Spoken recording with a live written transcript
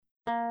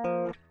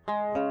Hi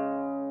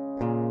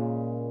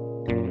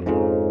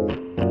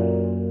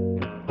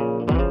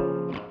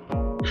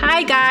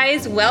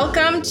guys,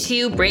 welcome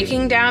to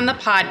Breaking Down the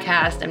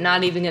Podcast. I'm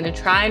not even going to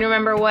try and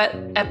remember what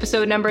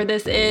episode number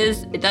this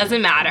is. It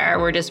doesn't matter.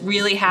 We're just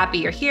really happy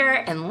you're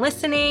here and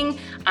listening.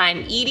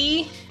 I'm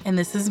Edie. And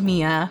this is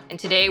Mia. And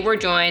today we're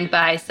joined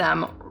by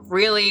some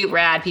really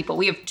rad people.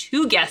 We have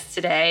 2 guests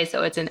today,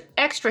 so it's an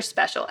extra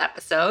special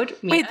episode.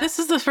 Mia? Wait, this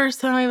is the first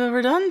time I've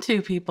ever done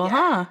 2 people,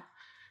 huh?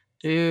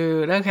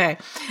 Dude, okay.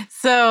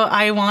 So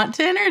I want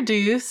to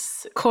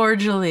introduce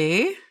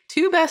cordially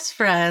 2 best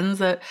friends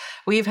that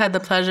we've had the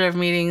pleasure of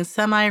meeting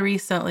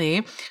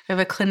semi-recently. We have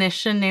a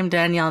clinician named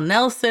Danielle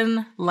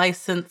Nelson,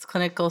 licensed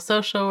clinical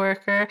social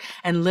worker,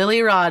 and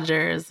Lily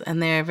Rogers.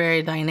 And they're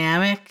very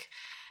dynamic,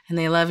 and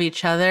they love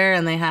each other,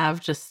 and they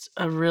have just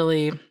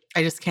I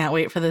just can't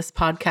wait for this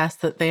podcast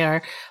that they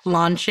are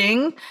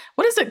launching.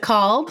 What is it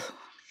called?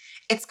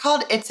 It's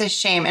called It's a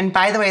Shame. And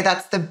by the way,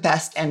 that's the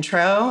best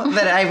intro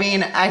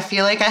I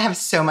feel like I have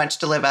so much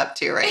to live up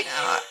to right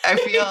now. I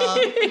feel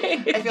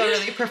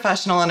really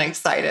professional and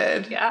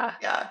excited.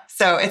 Yeah.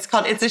 So it's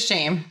called It's a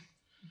Shame.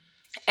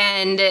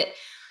 And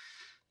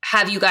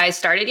have you guys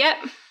started yet?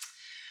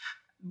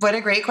 What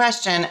a great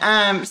question.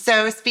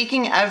 So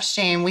speaking of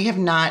shame, we have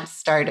not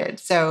started.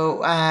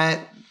 So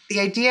the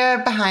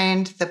idea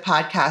behind the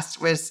podcast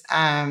was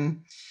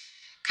kind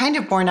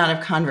of born out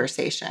of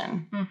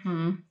conversation.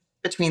 Mm-hmm.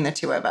 Between the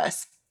 2 of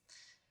us.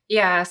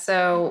 Yeah.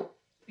 So,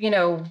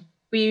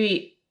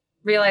 we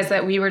realized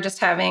that we were just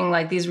having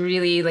like these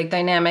really like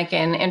dynamic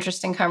and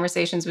interesting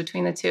conversations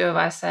between the 2 of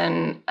us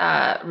and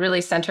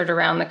really centered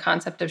around the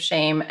concept of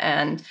shame.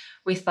 And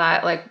we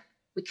thought like,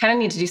 we kind of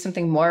need to do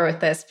something more with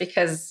this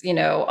because,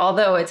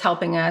 although it's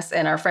helping us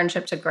and our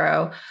friendship to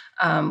grow,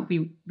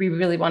 we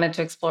really wanted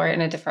to explore it in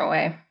a different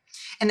way.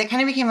 And it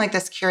kind of became like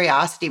this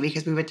curiosity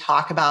because we would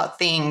talk about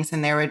things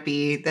and there would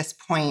be this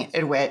point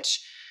at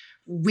which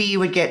we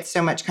would get so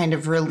much kind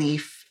of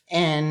relief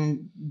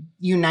in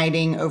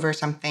uniting over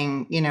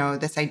something,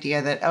 this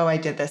idea that, oh, I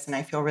did this and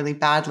I feel really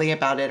badly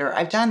about it, or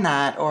I've done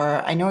that,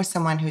 or I know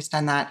someone who's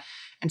done that.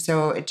 And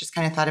so it just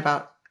kind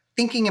of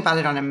thinking about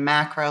it on a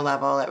macro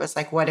level. It was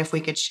like, what if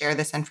we could share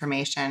this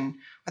information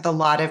with a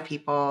lot of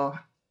people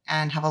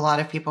and have a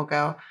lot of people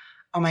go,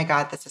 oh my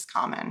God, this is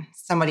common.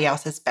 Somebody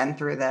else has been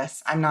through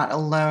this. I'm not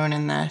alone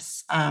in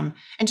this. And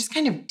just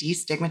kind of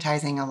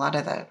destigmatizing a lot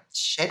of the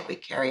shit we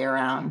carry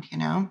around,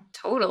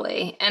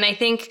 Totally. And I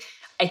think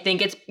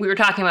we were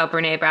talking about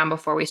Brené Brown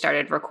before we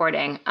started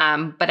recording,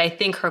 but I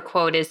think her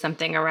quote is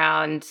something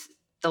around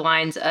the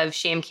lines of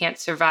shame can't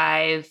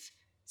survive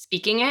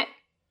speaking it,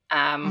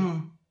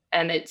 and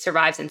it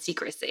survives in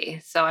secrecy.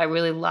 So I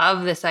really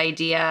love this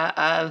idea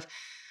of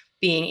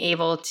being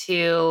able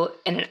to,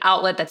 in an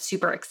outlet that's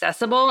super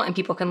accessible and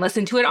people can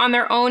listen to it on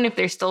their own if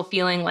they're still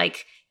feeling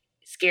like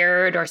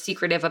scared or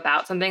secretive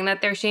about something that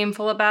they're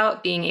shameful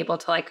about, being able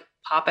to like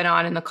pop it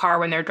on in the car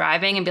when they're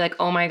driving and be like,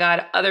 oh my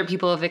God, other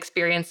people have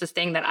experienced this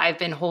thing that I've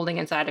been holding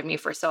inside of me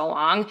for so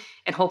long,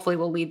 and hopefully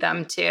will lead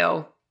them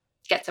to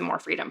get some more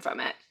freedom from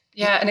it.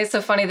 Yeah. And it's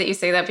so funny that you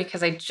say that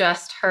because I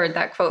just heard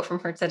that quote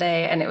from her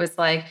today. And it was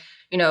like,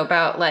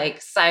 about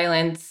like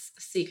silence,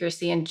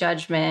 secrecy, and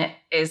judgment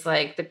is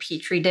like the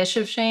petri dish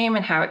of shame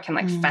and how it can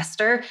like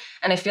fester.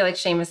 And I feel like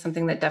shame is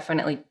something that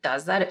definitely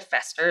does that. It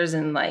festers,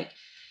 and like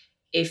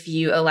if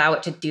you allow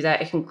it to do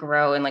that, it can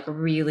grow in like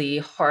really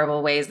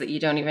horrible ways that you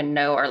don't even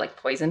know are like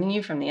poisoning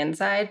you from the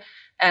inside.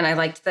 And I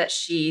liked that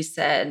she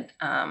said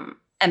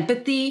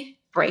empathy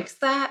breaks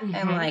that.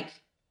 And like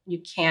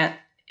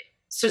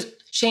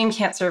shame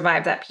can't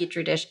survive that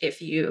petri dish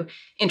if you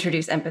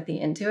introduce empathy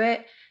into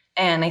it.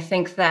 And I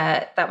think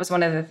that was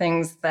one of the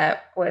things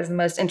that was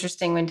most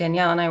interesting when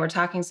Danielle and I were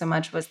talking so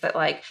much was that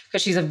like,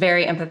 because she's a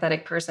very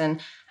empathetic person,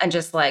 and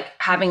just like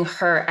having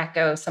her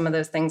echo some of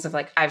those things of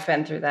like, I've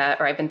been through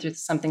that, or I've been through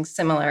something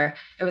similar.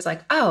 It was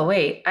like, oh,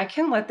 wait, I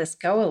can let this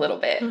go a little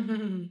bit.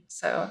 Mm-hmm.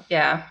 So,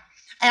 yeah.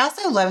 I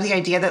also love the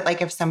idea that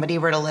like if somebody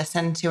were to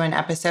listen to an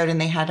episode and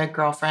they had a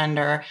girlfriend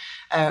or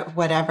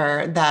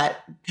whatever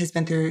that has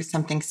been through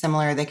something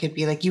similar, they could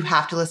be like, you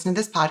have to listen to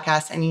this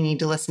podcast and you need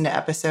to listen to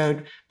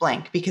episode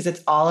blank because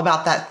it's all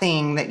about that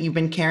thing that you've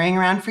been carrying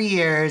around for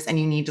years and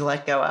you need to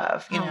let go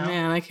of. You know?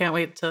 Man, I can't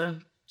wait to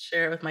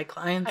share it with my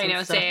clients. I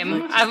know,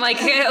 same. I'm like,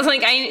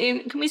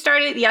 can we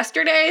start it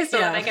yesterday so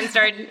that I can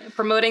start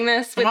promoting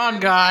this? Come on,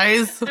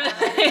 guys.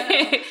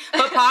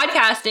 But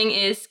podcasting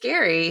is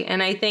scary.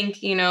 And I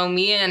think,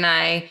 Mia and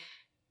I,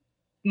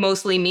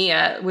 mostly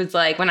Mia, was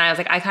like, when I was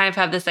like, I kind of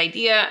have this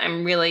idea.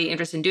 I'm really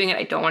interested in doing it.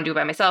 I don't want to do it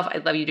by myself.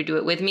 I'd love you to do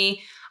it with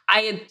me.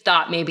 I had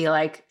thought maybe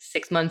like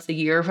 6 months, a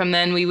year from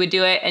then we would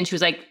do it. And she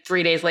was like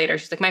 3 days later,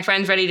 she's like, my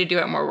friend's ready to do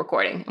it and we're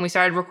recording. And we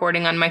started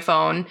recording on my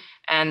phone,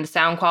 and the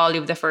sound quality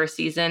of the first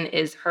season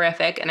is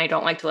horrific. And I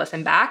don't like to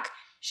listen back.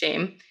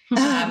 Shame.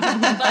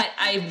 But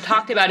I've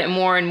talked about it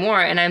more and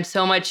more, and I'm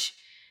so much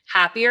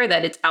happier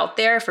that it's out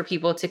there for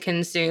people to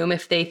consume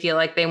if they feel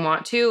like they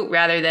want to,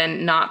 rather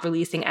than not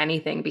releasing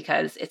anything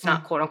because it's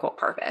not quote unquote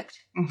perfect.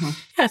 Mm-hmm.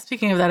 Yeah,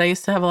 speaking of that, I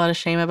used to have a lot of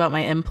shame about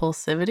my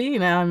impulsivity.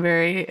 Now I'm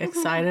very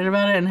excited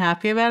about it and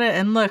happy about it.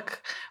 And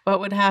look, what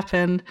would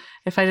happen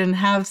if I didn't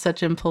have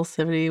such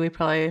impulsivity? We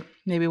probably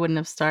maybe wouldn't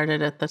have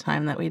started at the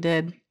time that we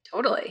did.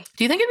 Totally.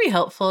 Do you think it'd be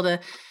helpful to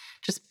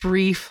just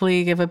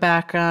briefly give a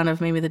background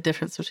of maybe the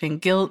difference between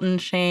guilt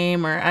and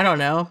shame? Or I don't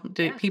know.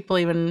 Do people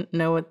even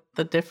know what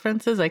the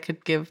difference is? I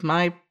could give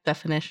my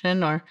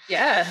definition or...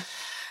 Yeah.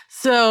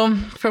 So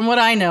from what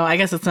I know, I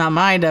guess it's not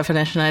my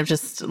definition. I've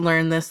just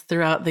learned this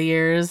throughout the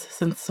years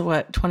since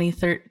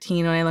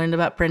 2013 when I learned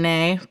about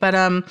Brené. But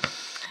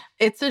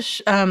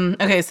it's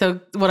okay.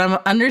 So what I'm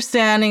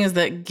understanding is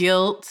that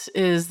guilt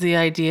is the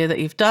idea that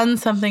you've done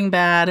something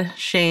bad.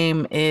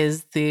 Shame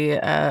is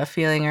the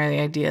feeling or the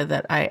idea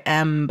that I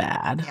am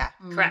bad. Yeah.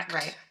 Correct.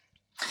 Right.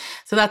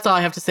 So that's all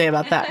I have to say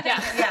about that.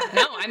 Yeah.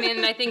 No, I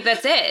mean, I think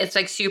that's it. It's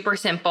like super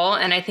simple.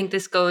 And I think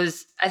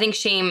I think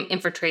shame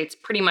infiltrates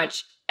pretty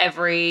much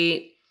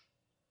every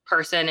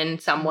person in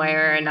some way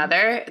or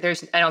another.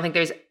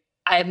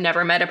 I have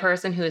never met a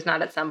person who has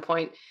not at some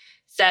point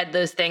said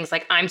those things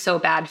like, I'm so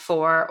bad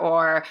for,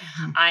 or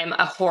I'm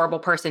a horrible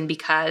person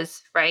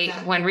because, right?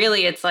 Yeah. When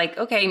really it's like,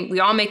 okay, we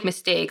all make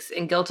mistakes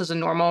and guilt is a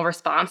normal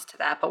response to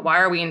that, but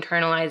why are we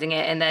internalizing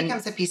it? And then it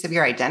becomes a piece of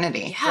your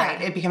identity,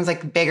 right? It becomes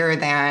like bigger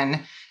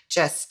than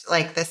just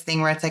like this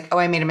thing where it's like, oh,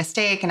 I made a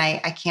mistake and I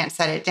can't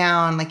set it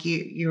down. Like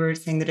you were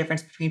saying the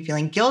difference between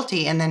feeling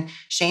guilty and then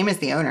shame is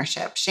the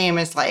ownership. Shame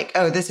is like,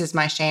 oh, this is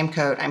my shame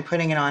coat. I'm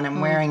putting it on.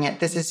 I'm wearing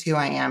it. This is who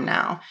I am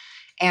now.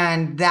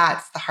 And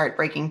that's the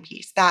heartbreaking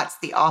piece. That's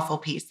the awful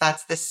piece.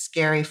 That's the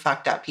scary,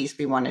 fucked up piece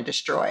we want to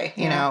destroy.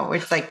 You know,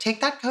 it's like,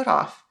 take that coat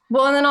off.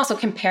 Well, and then also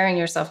comparing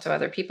yourself to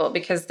other people,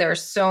 because there are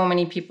so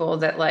many people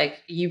that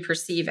like you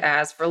perceive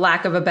as, for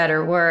lack of a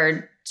better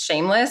word,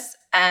 shameless.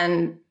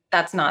 And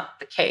that's not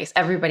the case.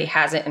 Everybody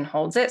has it and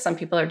holds it. Some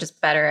people are just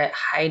better at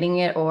hiding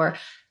it, or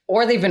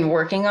they've been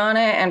working on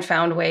it and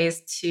found ways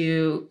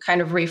to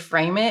kind of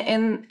reframe it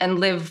and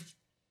live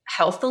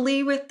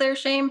healthily with their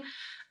shame.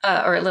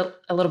 Or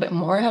a little bit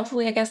more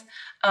healthily, I guess.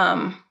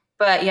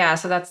 But yeah,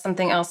 so that's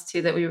something else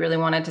too that we really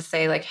wanted to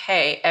say, like,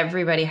 hey,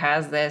 everybody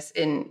has this,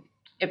 and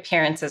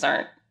appearances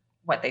aren't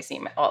what they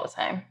seem all the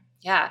time.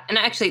 Yeah. And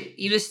actually,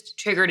 you just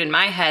triggered in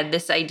my head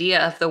this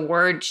idea of the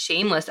word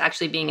shameless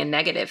actually being a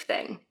negative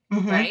thing,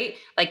 right?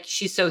 Like,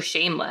 she's so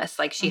shameless.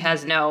 Like, she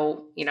has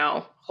no,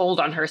 hold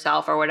on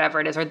herself or whatever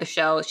it is. Or the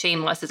show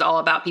Shameless is all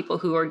about people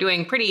who are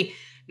doing pretty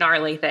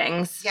gnarly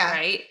things,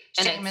 right?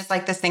 And shame is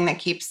like this thing that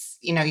keeps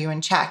you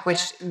in check,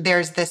 which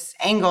there's this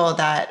angle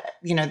that,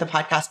 the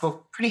podcast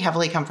will pretty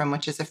heavily come from,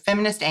 which is a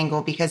feminist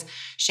angle, because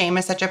shame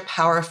is such a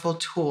powerful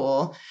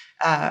tool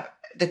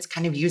that's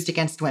kind of used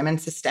against women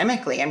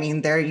systemically. I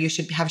mean, you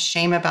should have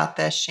shame about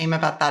this, shame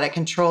about that. It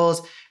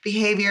controls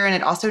behavior and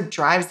it also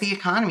drives the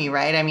economy,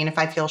 right? I mean, if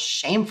I feel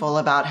shameful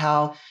about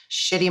how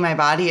shitty my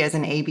body is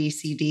in A, B,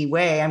 C, D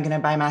way, I'm going to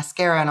buy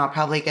mascara and I'll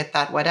probably get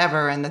that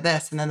whatever and the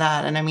this and the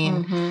that. And I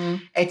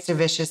mean, it's a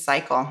vicious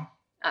cycle.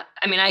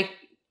 I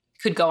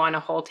could go on a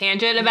whole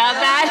tangent about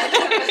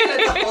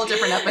that. That's a whole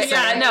different episode.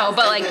 Yeah, no,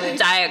 but like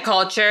diet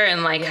culture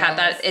and like how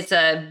that it's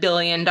a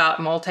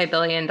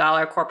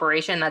multi-billion-dollar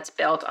corporation that's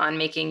built on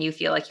making you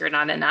feel like you're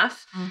not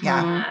enough.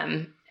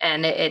 Yeah.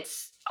 And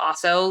it's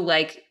also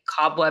like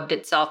cobwebbed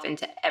itself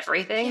into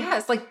everything. Yeah,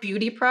 it's like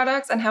beauty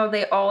products and how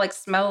they all like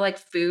smell like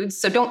foods.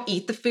 So don't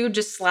eat the food,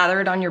 just slather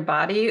it on your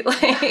body.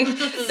 Like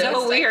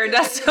so weird.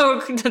 That's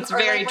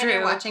very like true. When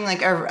you're watching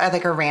like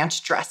a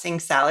ranch dressing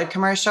salad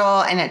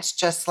commercial and it's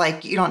just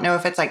like, you don't know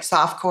if it's like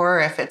softcore or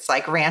if it's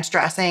like ranch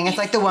dressing. It's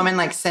like the woman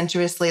like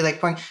sensuously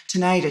like pouring,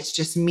 tonight it's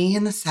just me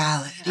and the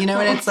salad,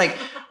 and it's like,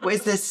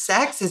 is this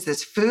sex? Is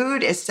this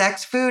food? Is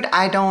sex food?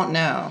 I don't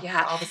know.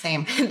 Yeah. All the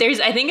same.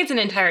 I think it's an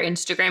entire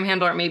Instagram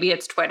handle or maybe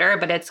it's Twitter,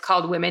 but it's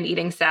called Women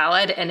Eating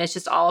Salad. And it's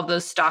just all of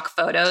those stock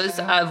photos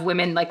of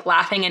women like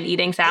laughing and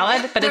eating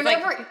salad. But they're it's like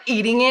never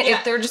eating it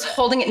if they're just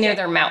holding it near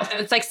their mouth. And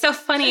it's like so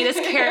funny, this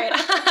carrot.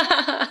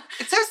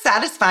 It's so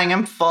satisfying.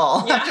 I'm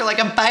full after like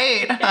a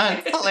bite.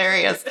 It's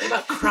hilarious.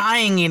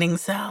 Crying eating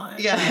salad.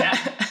 Yeah.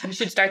 You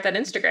should start that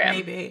Instagram.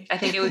 Maybe. I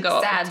think it would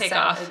go Sad take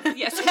salad. off.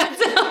 Yes, sad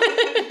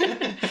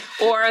salad.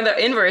 Or the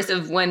inverse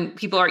of when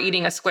people are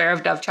eating a square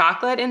of Dove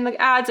chocolate in the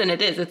ads, and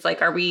it's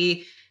like, are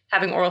we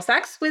having oral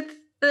sex with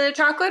the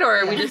chocolate, or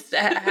are we just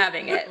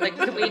having it? Like,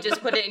 can we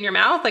just put it in your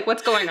mouth? Like,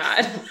 what's going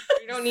on?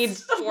 You don't need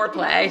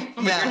foreplay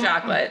with your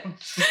chocolate.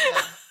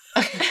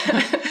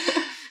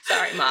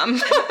 Sorry, Mom.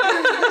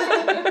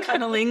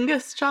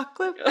 Cunnilingus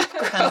chocolate? It's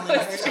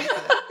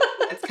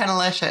kind of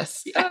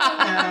delicious.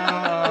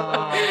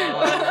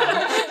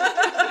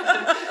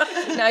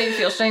 Now you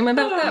feel shame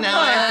about that? No,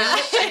 I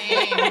feel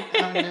shame.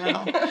 Oh,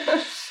 no.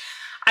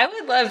 I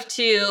would love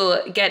to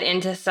get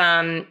into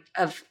some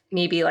of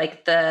maybe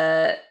like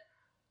the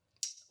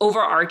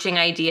overarching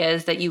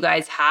ideas that you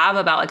guys have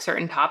about like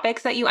certain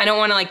topics that I don't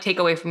want to like take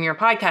away from your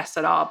podcast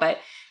at all, but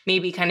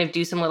maybe kind of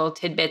do some little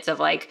tidbits of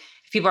like,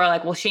 people are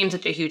like, well, shame's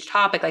such a huge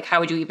topic. Like, how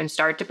would you even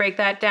start to break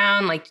that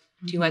down? Like,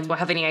 do you guys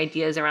have any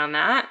ideas around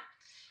that?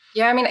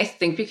 Yeah, I mean, I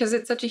think because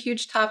it's such a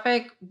huge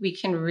topic, we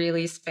can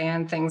really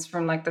span things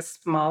from like the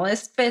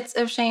smallest bits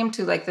of shame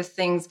to like the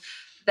things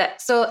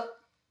that, so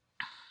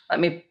let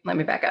me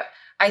back up.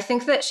 I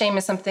think that shame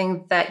is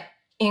something that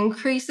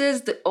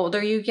increases the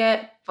older you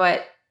get,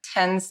 but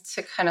tends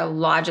to kind of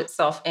lodge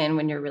itself in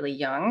when you're really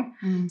young.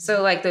 Mm-hmm.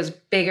 So like those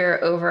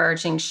bigger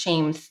overarching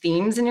shame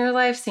themes in your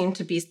life seem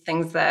to be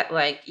things that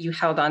like you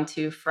held on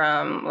to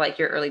from like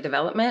your early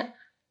development.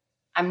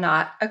 I'm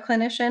not a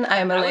clinician.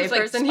 I'm a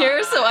layperson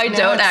here, so I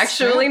don't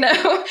actually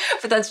know,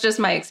 but that's just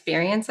my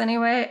experience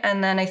anyway.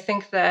 And then I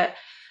think that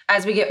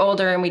as we get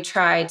older and we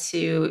try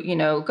to, you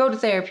know, go to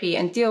therapy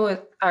and deal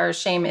with our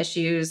shame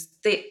issues,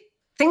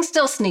 things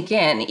still sneak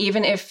in,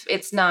 even if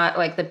it's not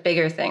like the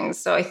bigger things.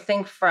 So I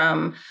think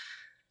from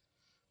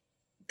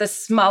the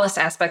smallest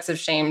aspects of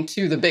shame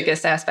to the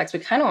biggest aspects, we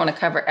kind of want to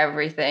cover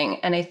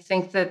everything. And I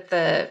think that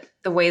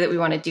the way that we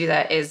want to do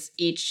that is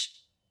each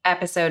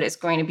episode is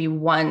going to be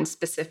one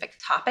specific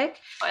topic.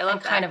 I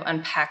love that. Kind of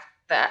unpack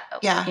that,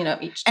 you know,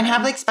 each time. And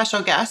have like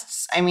special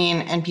guests, I mean,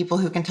 and people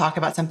who can talk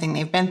about something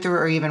they've been through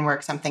or even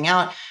work something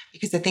out.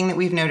 Because the thing that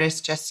we've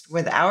noticed just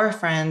with our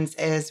friends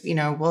is, you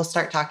know, we'll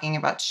start talking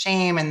about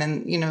shame and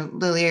then, you know,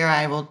 Lily or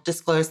I will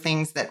disclose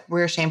things that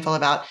we're shameful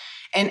about.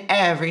 And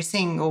every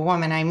single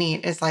woman I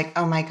meet is like,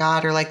 oh my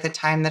God, or like the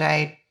time that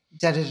I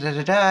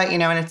you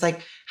know, and it's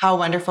like, how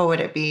wonderful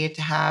would it be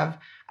to have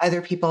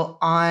other people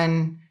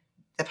on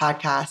the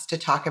podcast to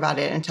talk about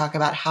it and talk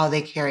about how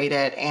they carried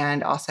it.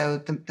 And also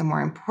the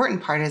more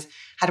important part is,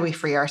 how do we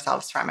free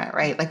ourselves from it,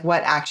 right? Like,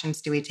 what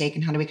actions do we take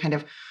and how do we kind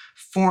of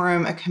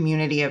form a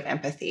community of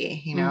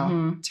empathy, you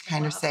know, to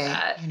kind of say,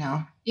 you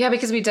know. Yeah,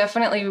 because we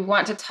definitely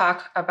want to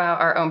talk about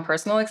our own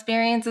personal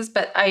experiences,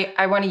 but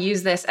I want to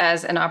use this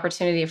as an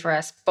opportunity for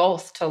us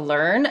both to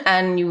learn,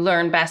 and you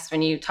learn best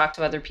when you talk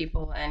to other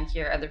people and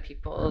hear other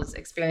people's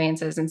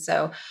experiences. And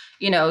so,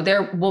 you know,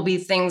 there will be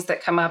things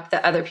that come up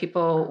that other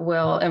people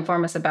will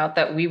inform us about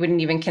that we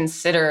wouldn't even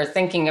consider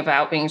thinking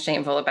about being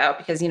shameful about,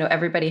 because, you know,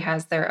 everybody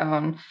has their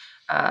own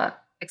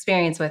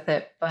experience with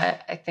it.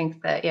 But I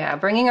think that, yeah,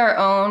 bringing our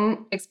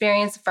own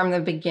experience from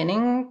the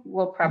beginning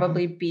will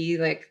probably be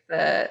like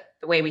the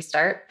way we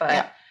start,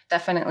 but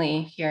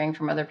definitely hearing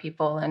from other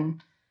people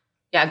and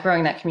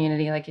growing that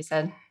community, like you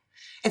said.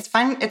 It's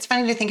fun. It's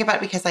funny to think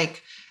about because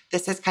like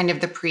this is kind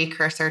of the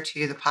precursor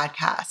to the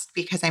podcast,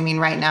 because I mean,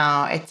 right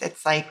now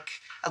it's like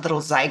a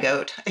little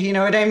zygote, you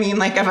know what I mean?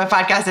 Like of a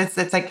podcast,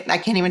 it's like, I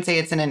can't even say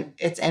it's in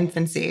its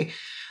infancy.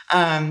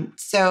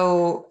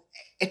 So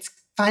it's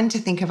fun to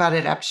think about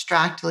it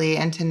abstractly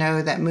and to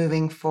know that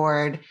moving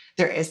forward,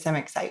 there is some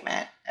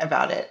excitement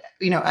about it,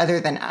 you know, other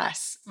than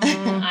us.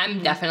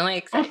 I'm definitely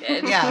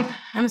excited. Yeah.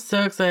 I'm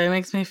so excited. It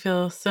makes me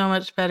feel so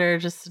much better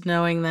just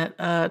knowing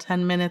that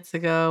 10 minutes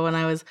ago when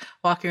I was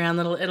walking around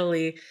Little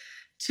Italy,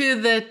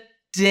 to the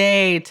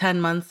day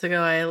 10 months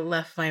ago, I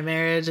left my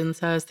marriage. And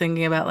so I was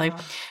thinking about like,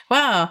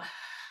 wow,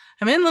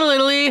 I'm in Little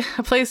Italy,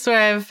 a place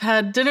where I've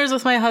had dinners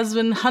with my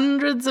husband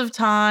hundreds of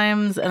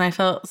times. And I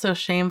felt so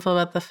shameful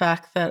about the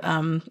fact that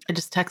I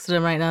just texted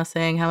him right now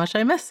saying how much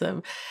I miss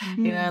him.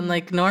 You know, and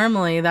like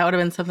normally that would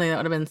have been something that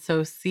would have been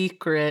so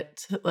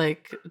secret,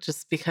 like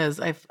just because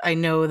I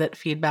know that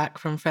feedback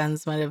from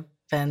friends might have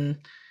been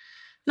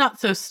not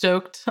so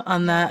stoked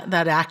on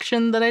that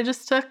action that I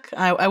just took.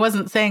 I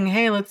wasn't saying,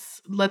 hey,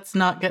 let's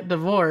not get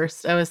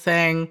divorced. I was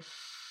saying,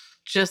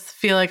 just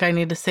feel like I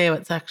need to say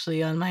what's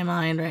actually on my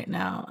mind right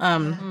now.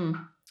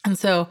 And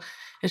so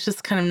it's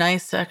just kind of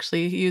nice to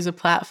actually use a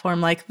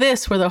platform like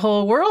this for the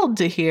whole world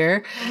to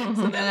hear,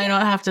 so that I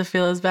don't have to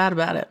feel as bad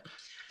about it.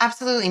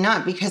 Absolutely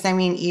not. Because I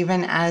mean,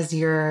 even as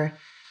you're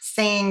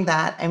saying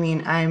that, I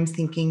mean, I'm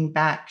thinking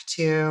back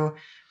to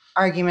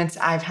arguments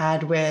I've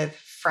had with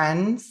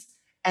friends,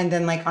 and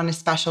then like on a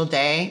special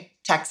day,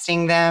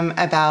 texting them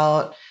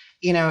about,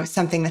 you know,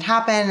 something that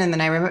happened. And then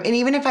I remember, and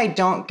even if I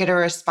don't get a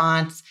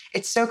response,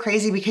 it's so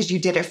crazy because you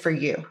did it for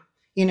you.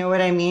 You know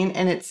what I mean?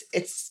 And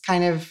it's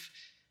kind of,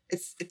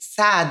 it's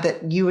sad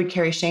that you would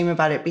carry shame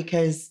about it,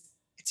 because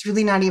it's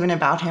really not even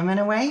about him in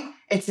a way.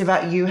 It's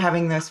about you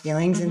having those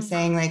feelings and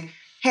saying like,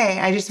 hey,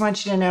 I just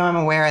want you to know I'm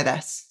aware of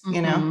this,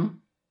 you know?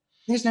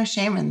 There's no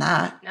shame in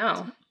that.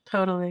 No.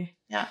 Totally.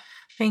 Yeah.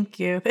 Thank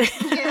you.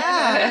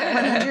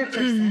 Yeah,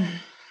 100%.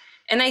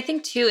 And I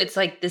think too, it's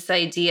like this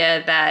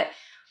idea that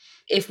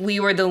if we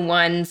were the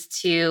ones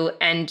to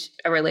end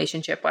a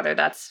relationship, whether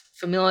that's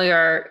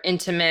familiar,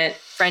 intimate,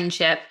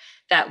 friendship,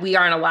 that we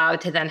aren't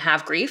allowed to then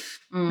have grief,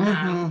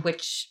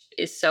 which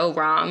is so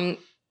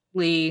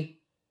wrongly,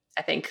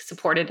 I think,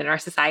 supported in our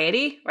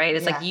society, right?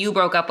 It's like you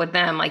broke up with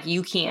them, like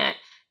you can't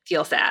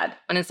feel sad.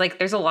 And it's like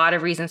there's a lot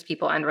of reasons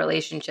people end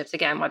relationships,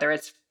 again, whether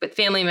it's with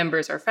family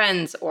members or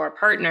friends or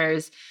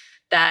partners,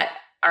 that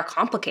are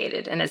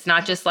complicated. And it's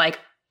not just like,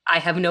 I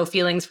have no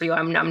feelings for you,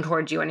 I'm numb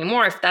towards you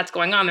anymore. If that's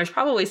going on, there's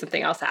probably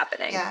something else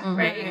happening. Yeah.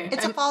 Right.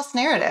 It's a false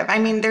narrative. I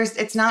mean,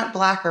 it's not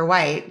black or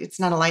white. It's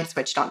not a light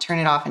switch. Don't turn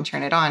it off and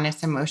turn it on.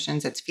 It's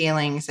emotions, it's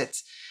feelings,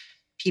 it's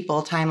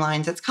people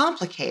timelines. It's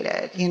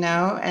complicated,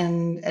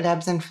 and it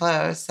ebbs and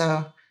flows.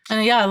 So,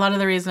 and yeah, a lot of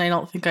the reason I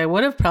don't think I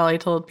would have probably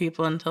told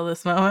people until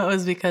this moment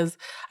was because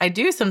I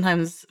do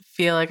sometimes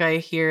feel like I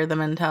hear the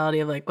mentality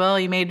of like, well,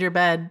 you made your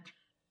bed,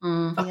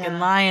 fucking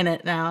lie in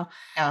it now.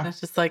 Yeah. And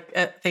it's just like,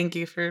 thank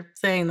you for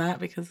saying that,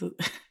 because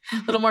it's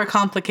a little more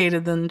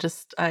complicated than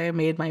just I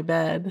made my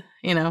bed,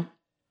 Yeah.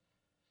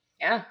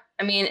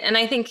 I mean, and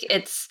I think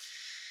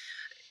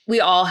we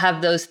all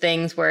have those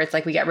things where it's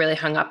like we get really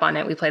hung up on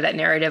it. We play that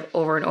narrative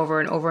over and over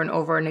and over and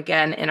over and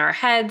again in our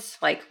heads,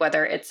 like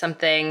whether it's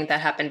something that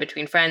happened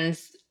between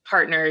friends,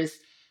 partners,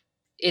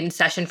 in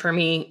session for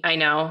me. I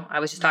know I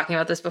was just talking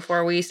about this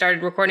before we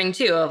started recording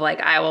too, of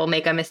like, I will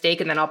make a mistake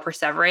and then I'll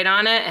perseverate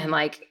on it. And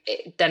like,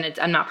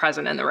 I'm not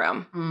present in the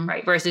room.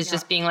 Right. Versus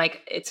just being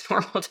like, it's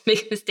normal to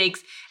make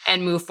mistakes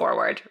and move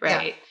forward.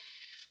 Right. Yeah.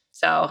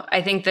 So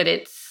I think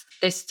that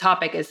this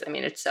topic is,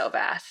 it's so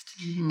vast.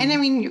 And I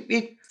mean,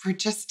 we're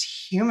just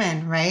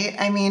human, right?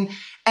 I mean,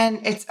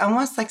 and it's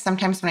almost like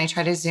sometimes when I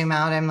try to zoom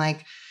out, I'm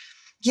like,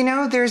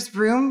 there's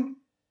room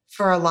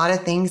for a lot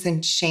of things,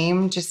 and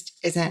shame just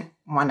isn't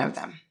one of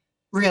them,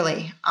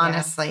 really,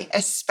 honestly. Yeah.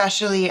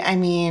 Especially,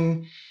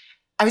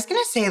 I was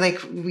going to say, like,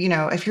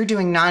 if you're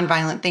doing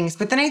nonviolent things,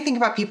 but then I think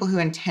about people who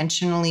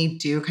intentionally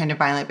do kind of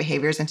violent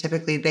behaviors, and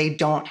typically they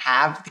don't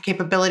have the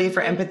capability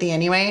for empathy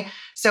anyway.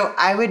 So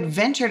I would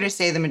venture to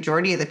say the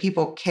majority of the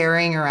people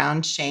carrying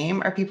around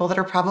shame are people that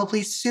are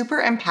probably super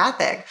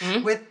empathic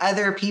with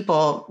other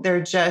people.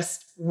 They're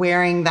just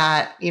wearing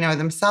that,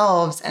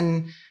 themselves.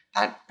 And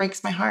that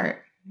breaks my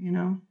heart,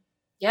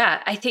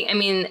 Yeah, I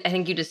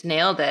think you just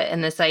nailed it.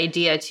 And this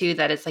idea too,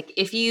 that it's like,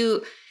 if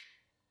you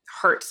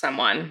hurt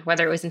someone,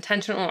 whether it was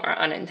intentional or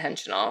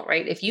unintentional,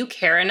 right? If you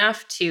care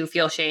enough to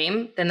feel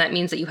shame, then that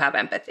means that you have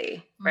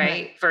empathy,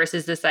 right?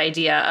 Versus this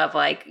idea of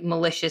like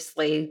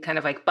maliciously kind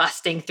of like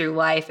busting through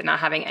life and not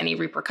having any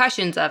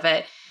repercussions of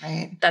it.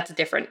 Right. That's a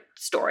different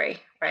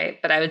story,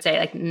 right? But I would say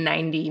like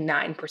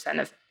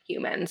 99% of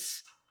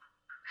humans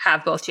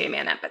have both shame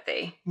and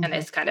empathy, and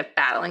it's kind of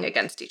battling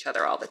against each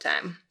other all the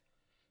time.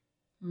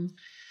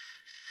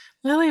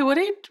 Lily,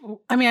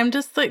 I'm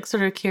just like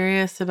sort of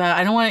curious about,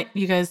 I don't want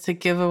you guys to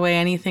give away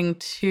anything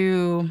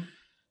too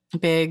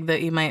big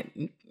that you might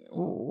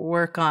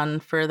work on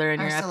further in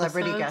our your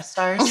celebrity episodes. Guest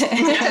stars.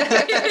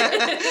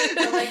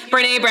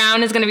 Brene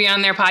Brown is going to be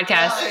on their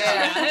podcast.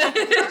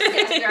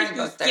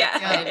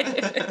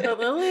 So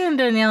Lily and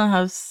Danielle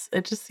have,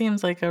 it just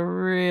seems like a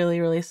really,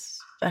 really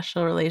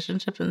special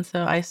relationship. And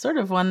so I sort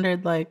of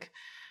wondered, like,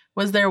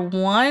 was there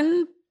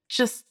one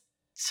just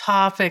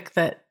topic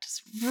that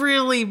just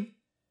really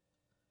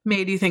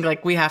made you think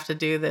like, we have to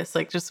do this?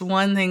 Like just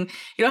one thing,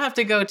 you don't have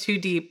to go too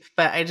deep,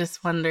 but I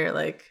just wonder,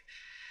 like.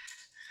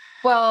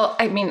 Well,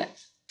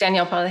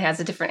 Danielle probably has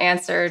a different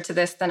answer to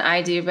this than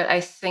I do, but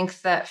I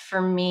think that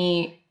for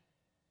me,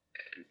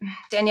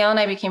 Danielle and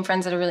I became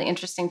friends at a really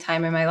interesting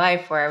time in my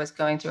life where I was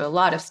going through a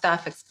lot of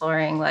stuff,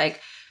 exploring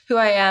like who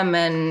I am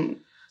and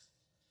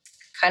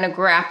kind of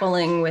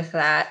grappling with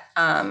that.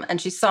 And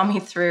she saw me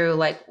through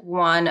like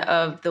one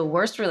of the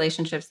worst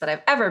relationships that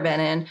I've ever been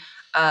in.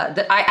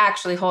 That I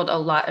actually hold a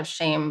lot of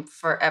shame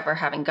for ever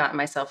having gotten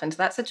myself into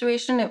that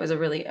situation. It was a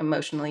really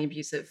emotionally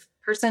abusive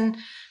person.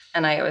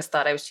 And I always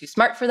thought I was too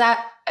smart for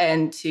that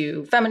and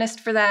too feminist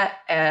for that.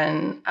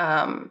 And,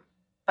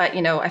 but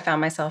I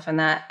found myself in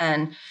that.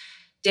 And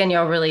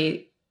Danielle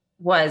really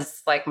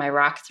was like my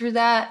rock through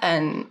that.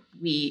 And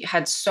we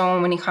had so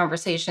many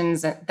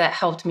conversations that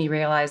helped me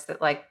realize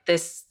that like,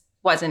 this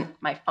wasn't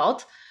my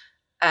fault.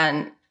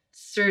 And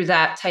through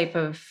that type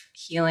of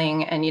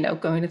healing and,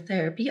 going to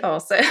therapy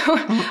also,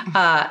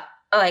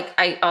 like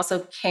I also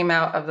came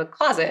out of the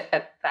closet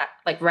at that,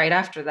 like right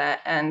after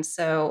that. And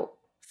so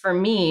for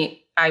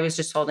me, I was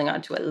just holding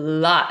on to a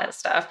lot of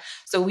stuff.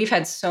 So we've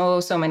had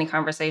so many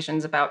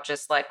conversations about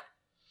just like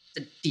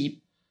the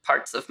deep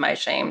parts of my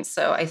shame.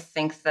 So I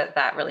think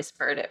that really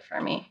spurred it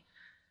for me.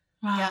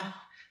 Wow. Yeah.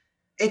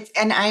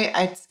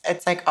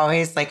 It's like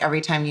always, like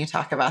every time you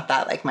talk about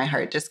that, like my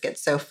heart just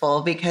gets so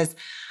full, because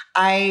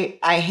I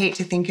hate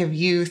to think of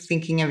you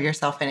thinking of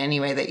yourself in any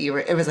way that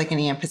it was like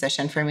any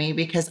imposition for me,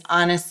 because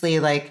honestly,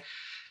 like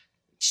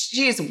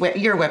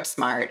you're whip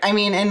smart.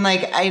 And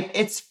like,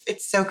 it's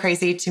so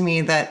crazy to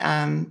me that,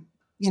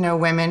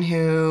 women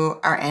who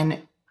are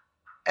in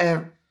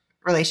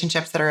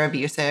relationships that are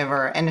abusive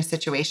or in a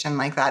situation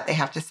like that, they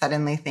have to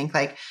suddenly think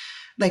like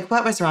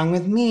what was wrong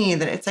with me?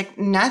 That it's like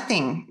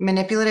nothing.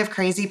 Manipulative,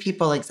 crazy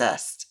people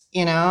exist,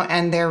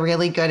 and they're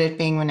really good at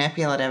being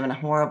manipulative and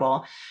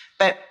horrible.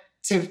 But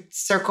to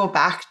circle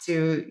back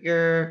to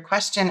your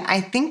question,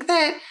 I think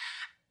that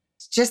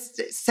just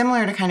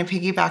similar to kind of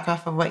piggyback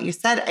off of what you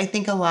said, I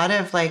think a lot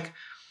of like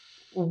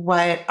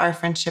what our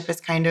friendship is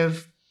kind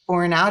of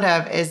born out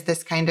of is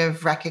this kind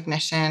of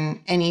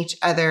recognition in each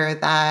other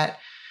that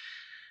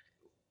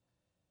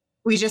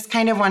we just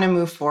kind of want to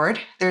move forward.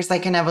 There's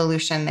like an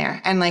evolution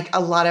there. And like a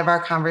lot of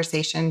our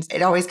conversations,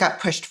 it always got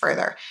pushed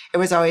further. It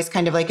was always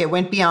kind of like, it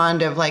went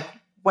beyond of like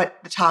what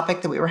the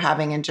topic that we were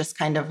having and just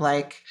kind of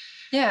like,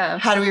 yeah,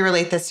 how do we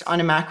relate this on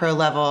a macro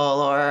level?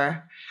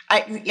 Or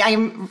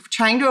I'm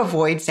trying to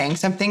avoid saying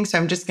something, so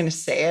I'm just going to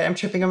say it. I'm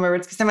tripping on my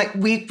words because I'm like,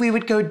 we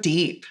would go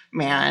deep,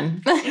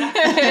 man.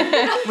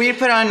 We'd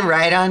put on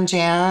Right On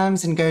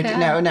jams and go,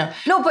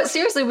 No, but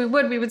seriously, we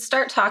would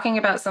start talking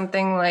about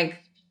something like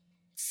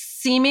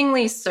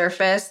seemingly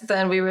surface,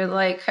 then we would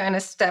like kind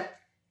of step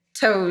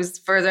toes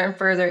further and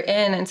further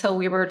in until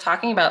we were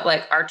talking about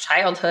like our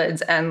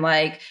childhoods and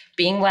like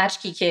being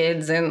latchkey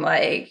kids and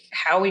like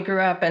how we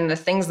grew up and the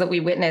things that we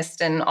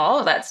witnessed and all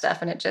of that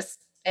stuff. And it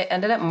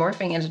ended up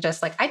morphing into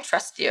just like, I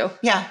trust you.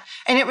 Yeah.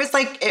 And it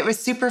was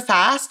super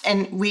fast.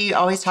 And we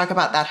always talk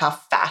about that, how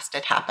fast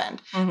it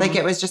happened. Mm-hmm. Like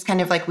it was just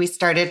kind of like we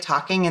started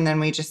talking and then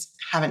we just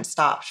haven't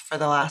stopped for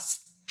the last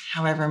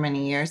however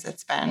many years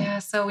it's been. Yeah.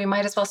 So we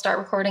might as well start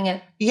recording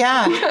it.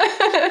 Yeah.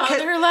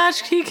 Other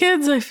latchkey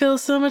kids, I feel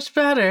so much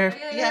better.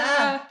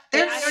 Yeah. I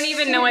don't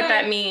even know what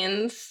that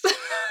means.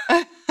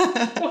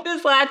 What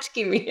does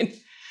latchkey mean?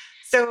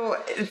 So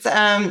it's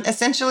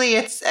essentially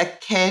it's a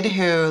kid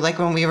who, like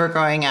when we were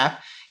growing up,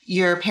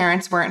 your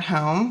parents weren't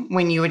home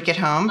when you would get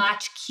home.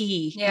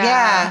 Latchkey.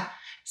 Yeah.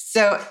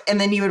 So,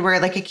 and then you would wear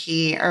like a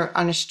key or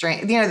on a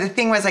string. You know, the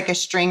thing was like a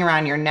string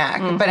around your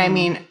neck. Mm-hmm. But I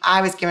mean,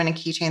 I was given a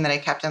keychain that I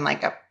kept in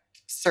like a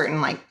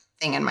certain like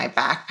thing in my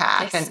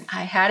backpack. Yes, and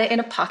I had it in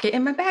a pocket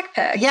in my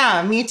backpack.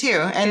 Yeah, me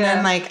too. And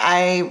then like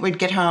I would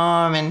get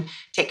home and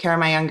take care of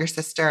my younger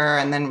sister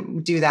and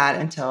then do that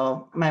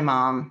until my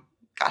mom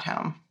got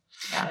home.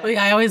 Yeah. Well,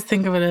 I always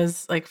think of it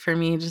as like, for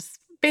me, just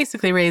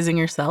basically raising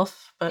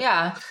yourself. But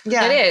yeah,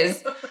 it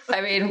is.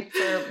 I mean,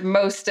 for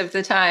most of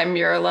the time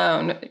you're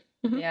alone.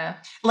 Mm-hmm. Yeah.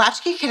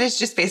 Latchkey kid is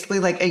just basically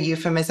like a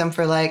euphemism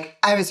for like,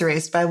 I was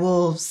raised by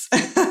wolves.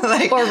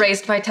 Like, or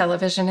raised by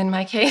television in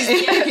my case.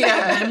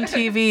 Yeah.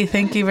 MTV,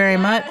 thank you very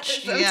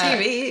much.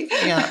 MTV.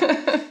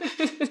 Yeah.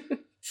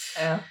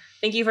 Yeah.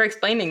 Thank you for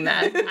explaining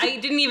that.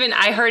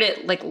 I heard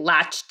it like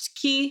latched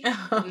key,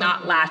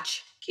 not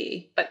latch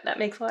key, but that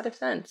makes a lot of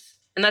sense.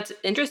 And that's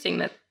interesting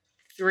that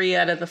 3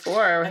 out of the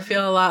 4. I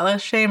feel a lot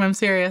less shame. I'm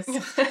serious.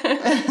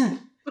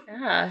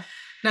 Yeah.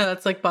 No,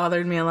 that's like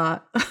bothered me a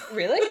lot.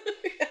 Really?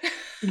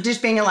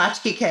 Just being a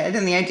latchkey kid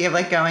and the idea of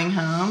like going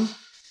home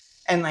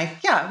and like,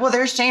 yeah, well,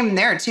 there's shame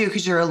there too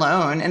because you're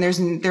alone and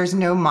there's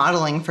no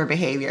modeling for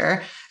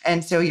behavior.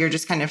 And so you're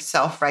just kind of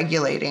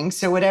self-regulating.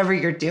 So whatever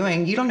you're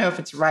doing, you don't know if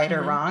it's right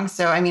or wrong.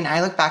 So, I mean,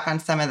 I look back on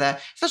some of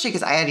especially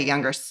because I had a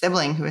younger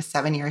sibling who was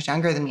 7 years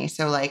younger than me.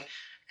 So like,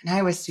 and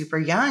I was super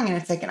young and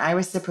it's like, and I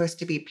was supposed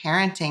to be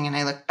parenting. And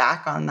I look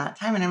back on that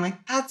time and I'm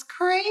like, that's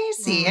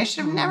crazy. I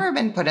should have never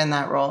been put in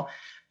that role.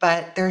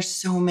 But there's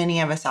so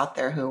many of us out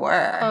there who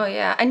were. Oh,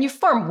 yeah. And you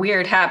form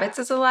weird habits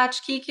as a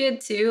latchkey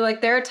kid, too. Like,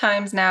 there are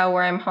times now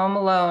where I'm home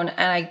alone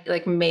and I,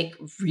 like, make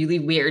really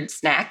weird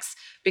snacks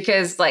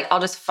because, like, I'll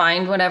just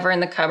find whatever in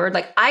the cupboard.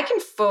 Like, I can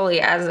fully,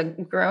 as a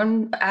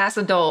grown-ass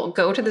adult,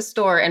 go to the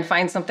store and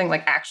find something,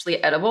 like,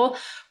 actually edible.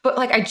 But,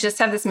 like, I just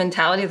have this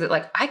mentality that,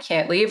 like, I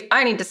can't leave.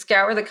 I need to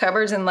scour the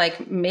cupboards and,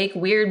 like, make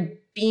weird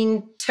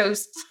bean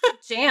toast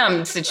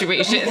jam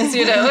situations,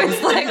 you know?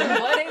 It's like,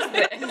 what is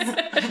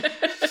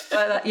this?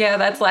 But yeah,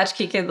 that's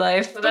latchkey kid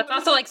life. But that's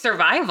also like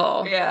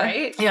survival,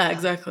 right? Yeah,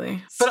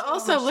 exactly. But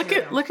also look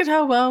at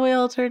how well we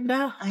all turned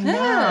out. I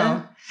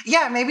know.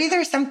 Yeah, maybe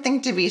there's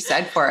something to be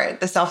said for it,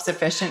 the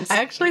self-sufficiency.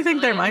 I actually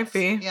think there might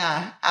be.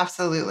 Yeah,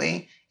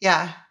 absolutely.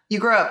 Yeah, you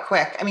grow up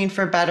quick. I mean,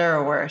 for better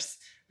or worse,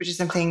 which is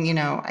something, you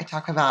know, I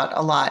talk about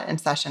a lot in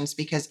sessions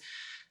because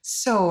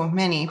so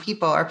many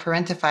people are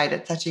parentified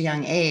at such a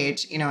young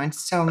age, you know, in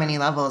so many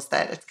levels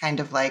that it's kind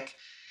of like,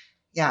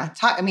 yeah.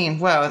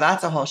 Whoa,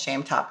 that's a whole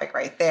shame topic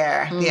right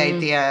there. Mm-hmm. The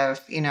idea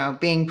of, you know,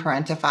 being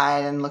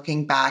parentified and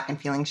looking back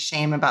and feeling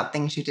shame about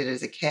things you did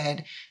as a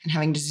kid and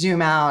having to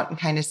zoom out and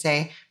kind of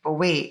say, but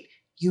wait,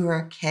 you were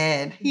a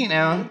kid, you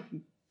know?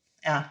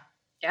 Yeah.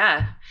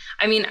 Yeah.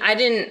 I mean, I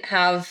didn't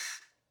have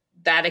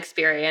that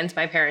experience.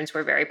 My parents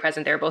were very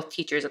present. They were both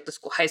teachers at the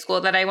high school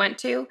that I went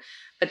to.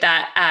 But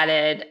that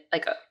added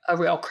like a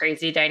real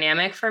crazy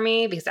dynamic for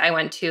me because I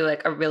went to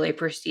like a really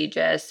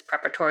prestigious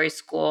preparatory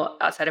school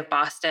outside of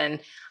Boston.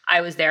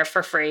 I was there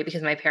for free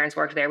because my parents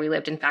worked there. We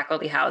lived in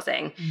faculty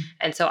housing.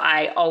 And so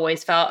I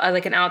always felt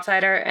like an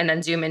outsider and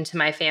then zoom into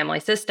my family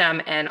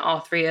system. And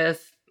all 3 of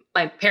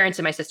my parents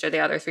and my sister, the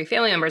other 3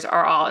 family members,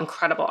 are all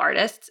incredible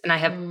artists. And I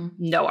have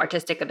no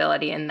artistic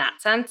ability in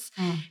that sense.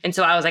 And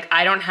so I was like,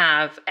 I don't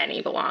have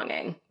any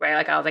belonging, right?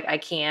 Like I was like, I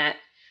can't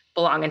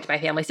belong into my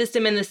family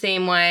system in the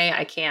same way.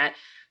 I can't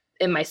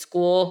in my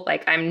school,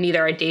 like I'm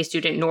neither a day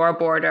student nor a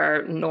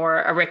boarder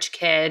nor a rich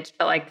kid,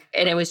 but like,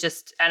 and it was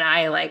just, and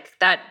I like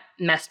that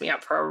messed me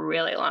up for a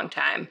really long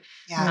time.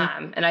 Yeah.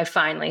 And I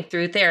finally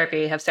through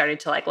therapy have started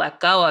to like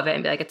let go of it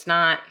and be like, it's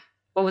not,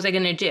 what was I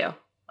going to do?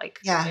 Like,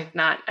 I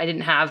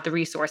didn't have the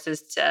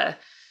resources to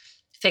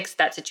fix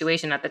that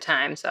situation at the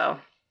time. So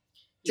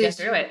you get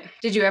through it.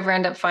 Did you ever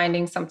end up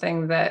finding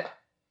something that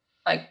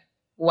like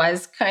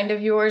was kind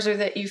of yours or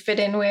that you fit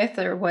in with,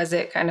 or was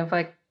it kind of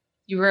like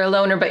you were a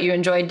loner but you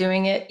enjoyed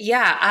doing it?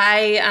 Yeah,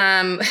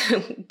 I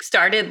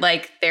started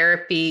like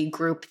therapy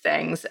group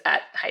things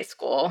at high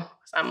school.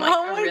 So I'm like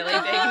a really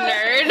big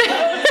nerd.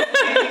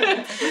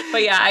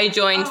 But yeah, I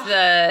joined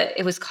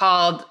it was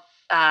called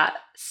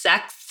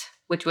Sext,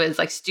 which was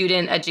like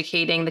student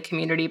educating the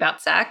community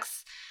about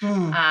sex.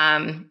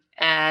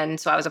 And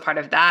so I was a part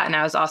of that. And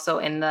I was also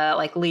in the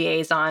like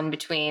liaison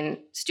between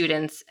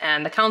students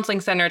and the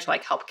counseling center to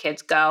like help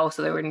kids go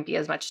so there wouldn't be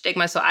as much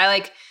stigma. So I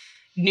like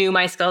knew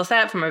my skill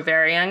set from a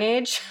very young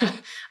age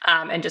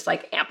and just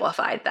like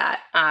amplified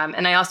that.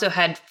 And I also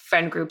had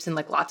friend groups in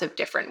like lots of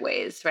different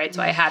ways, right?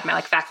 So I had my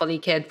like faculty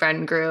kid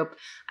friend group.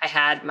 I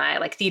had my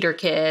like theater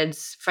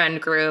kids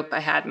friend group. I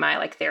had my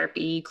like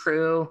therapy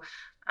crew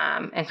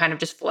and kind of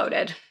just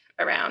floated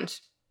around.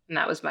 And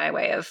that was my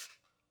way of,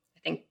 I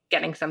think,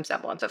 getting some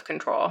semblance of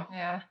control.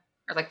 Yeah.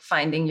 Or like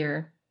finding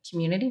your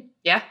community.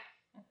 Yeah.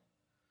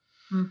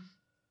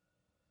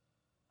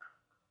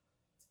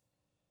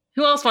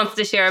 Who else wants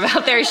to share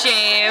about their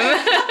shame?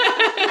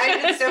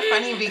 It's so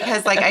funny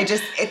because like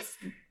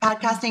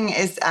podcasting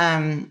is,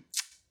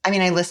 I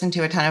mean, I listen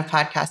to a ton of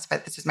podcasts,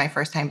 but this is my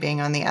first time being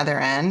on the other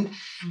end.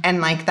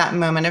 And like that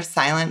moment of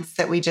silence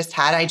that we just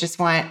had, I just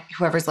want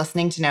whoever's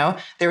listening to know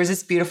there was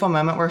this beautiful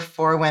moment where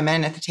 4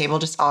 women at the table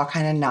just all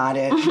kind of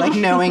nodded, like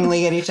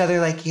knowingly at each other,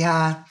 like,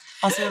 yeah.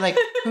 Also, like,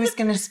 who's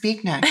going to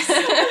speak next?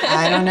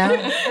 I don't know.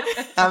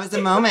 That was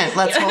a moment.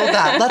 Let's hold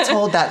that. Let's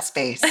hold that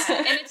space.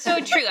 And it's so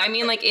true. I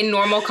mean, like in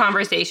normal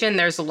conversation,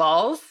 there's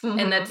lulls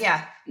and that's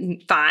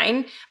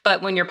fine.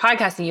 But when you're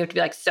podcasting, you have to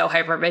be like so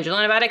hyper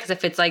vigilant about it. Because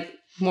if it's like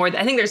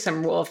I think there's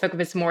some rule. If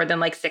it's more than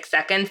like 6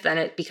 seconds, then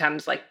it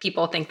becomes like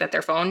people think that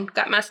their phone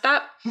got messed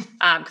up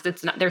because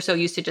it's not. They're so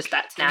used to just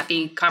that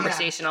snappy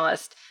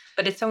conversationalist.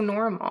 But it's so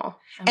normal.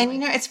 And, you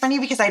know, it's funny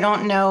because I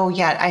don't know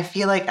yet. I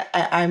feel like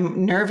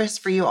I'm nervous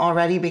for you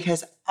already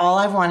because all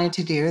I've wanted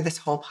to do this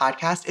whole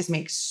podcast is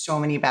make so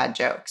many bad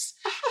jokes.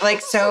 Like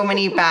so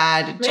many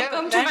bad jokes.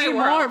 Welcome to my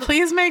world.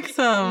 Please make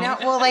some. No,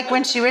 well, like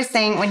when she was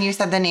saying, when you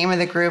said the name of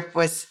the group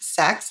was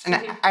Sext, and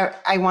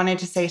I wanted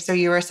to say, so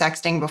you were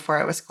sexting before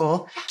it was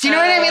cool. Do you know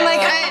what I mean?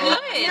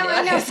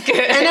 Like, That's good.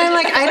 And I'm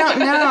like, I don't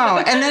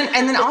know.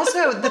 And then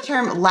also the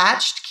term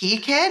latched key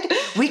kid,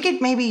 we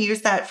could maybe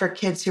use that for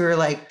kids who are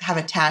like, have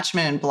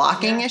attachment and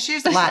blocking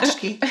issues. Latched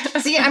key.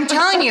 See, I'm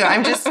telling you,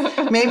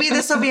 maybe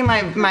this will be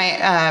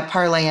my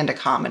parlay into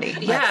comedy.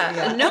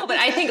 Yeah. No, but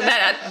I think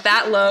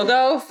that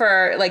logo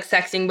for like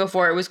sexting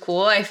before it was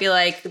cool, I feel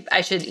like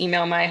I should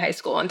email my high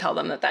school and tell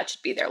them that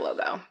should be their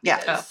logo.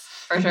 Yeah.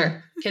 For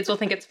sure. Kids will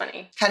think it's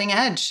funny. Cutting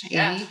edge.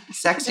 Yeah.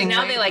 Sexting. And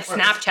now they like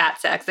Snapchat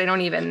sex. They don't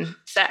even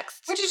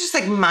sext. Which is just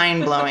like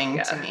mind blowing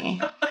to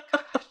me.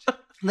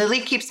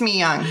 Lily keeps me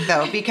young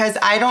though, because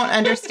I don't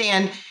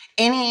understand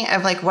any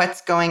of like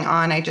what's going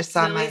on. I just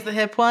saw Lily's the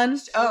hip one.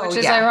 Which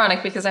is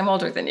ironic because I'm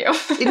older than you.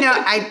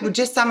 I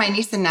just saw my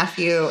niece and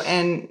nephew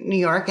in New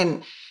York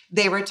and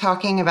they were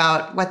talking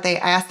about I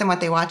asked them what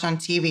they watch on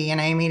TV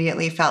and I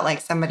immediately felt like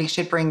somebody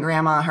should bring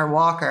grandma her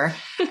walker.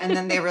 And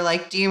then they were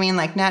like, do you mean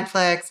like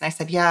Netflix? And I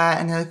said, yeah.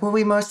 And they're like, well,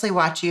 we mostly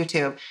watch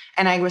YouTube.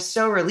 And I was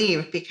so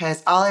relieved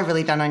because all I've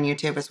really done on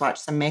YouTube is watch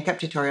some makeup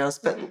tutorials,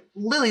 but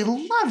Lily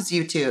loves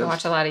YouTube. I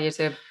watch a lot of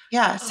YouTube.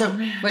 Yeah. So,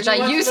 which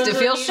I used to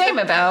feel shame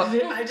about.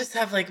 I just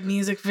have like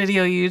music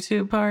video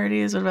YouTube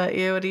parties. What about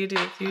you? What do you do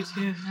with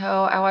YouTube?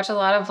 Oh, I watch a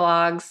lot of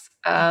vlogs.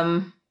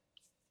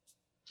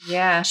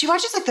 Yeah. She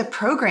watches like the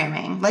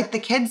programming, like the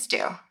kids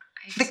do.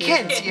 The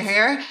kids, you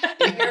hear?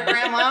 You hear,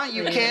 Grandma?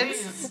 You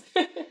kids?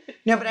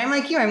 No, but I'm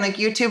like you. I'm like,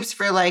 YouTube's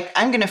for like,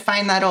 I'm going to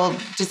find that old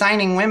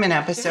Designing Women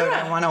episode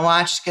I want to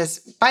watch. Because,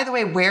 by the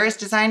way, where is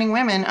Designing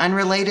Women?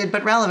 Unrelated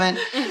but relevant.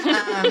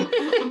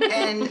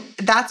 And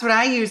that's what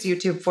I use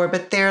YouTube for,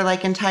 but they're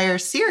like entire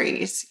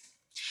series.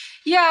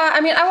 Yeah,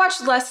 I mean, I watch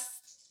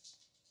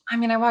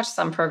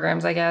some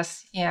programs, I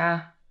guess.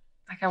 Yeah.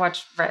 Like I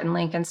watch Rhett and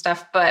Link and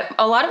stuff, but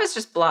a lot of it's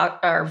just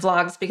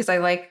vlogs because I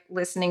like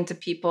listening to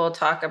people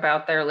talk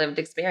about their lived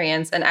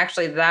experience. And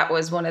actually that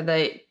was one of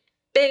the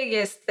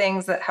biggest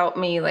things that helped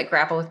me like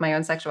grapple with my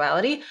own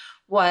sexuality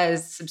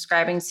was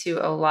subscribing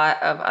to a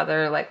lot of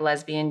other like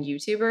lesbian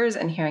YouTubers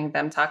and hearing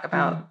them talk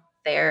about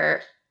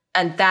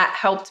and that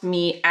helped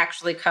me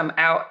actually come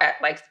out at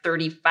like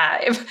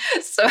 35.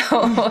 So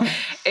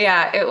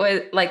yeah, it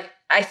was like,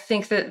 I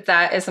think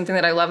that is something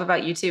that I love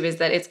about YouTube is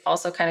that it's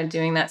also kind of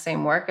doing that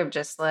same work of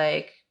just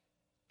like,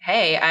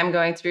 hey, I'm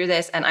going through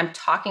this and I'm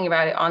talking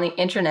about it on the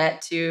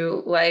internet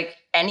to like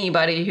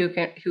anybody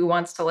who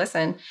wants to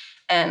listen.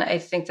 And I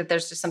think that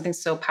there's just something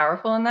so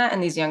powerful in that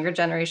and these younger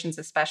generations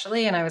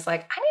especially. And I was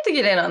like, I need to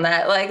get in on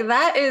that. Like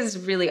that is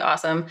really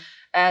awesome.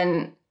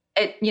 And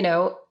it,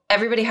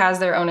 everybody has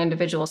their own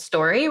individual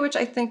story, which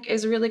I think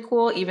is really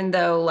cool, even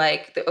though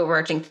like the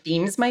overarching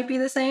themes might be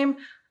the same.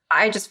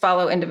 I just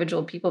follow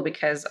individual people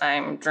because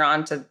I'm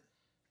drawn to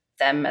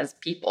them as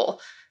people.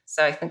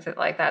 So I think that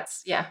like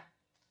that's,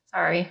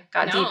 sorry,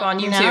 got deep on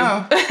YouTube.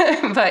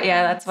 No. But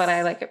yeah, that's what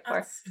I like it for.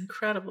 That's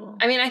incredible.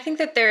 I mean, I think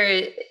that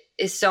there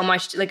is so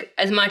much, like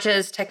as much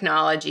as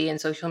technology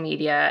and social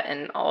media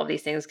and all of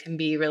these things can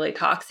be really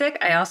toxic,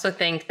 I also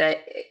think that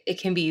it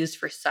can be used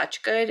for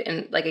such good.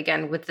 And like,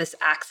 again, with this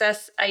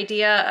access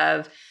idea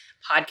of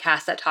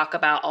podcasts that talk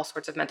about all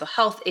sorts of mental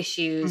health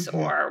issues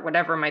or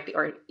whatever it might be,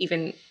 or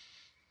even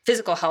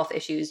physical health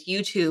issues,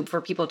 YouTube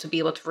for people to be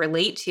able to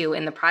relate to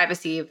in the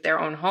privacy of their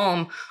own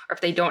home, or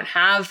if they don't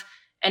have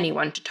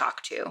anyone to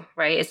talk to,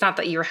 right? It's not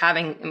that you're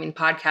having,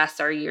 podcasts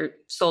are your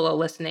solo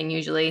listening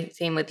usually,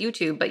 same with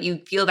YouTube, but you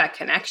feel that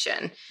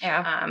connection.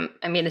 Yeah.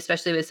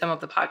 Especially with some of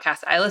the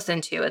podcasts I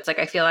listen to, it's like,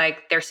 I feel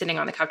like they're sitting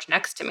on the couch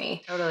next to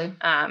me. Totally.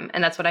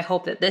 And that's what I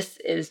hope that this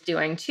is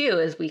doing too,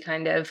 is we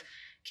kind of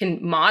can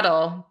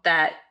model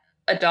that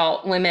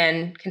adult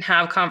women can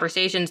have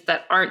conversations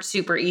that aren't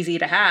super easy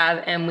to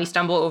have, and we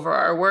stumble over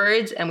our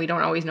words and we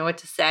don't always know what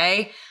to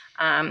say.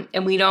 And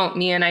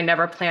me and I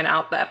never plan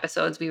out the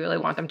episodes. We really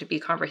want them to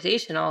be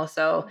conversational.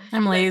 So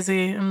I'm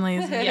lazy. Yeah,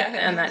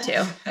 and that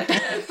too.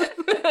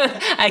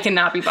 I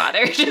cannot be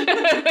bothered.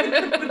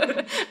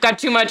 Got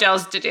too much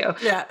else to do.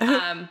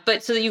 Yeah.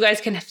 But so that you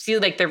guys can see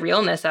like the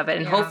realness of it,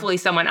 and hopefully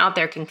someone out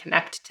there can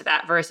connect to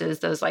that versus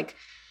those like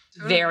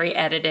very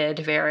edited,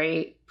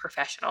 very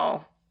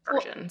professional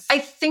versions. Well,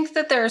 I think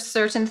that there are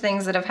certain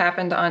things that have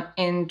happened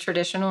in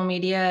traditional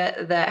media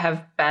that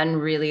have been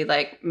really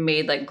like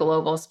made like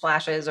global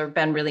splashes or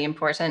been really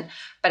important.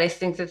 But I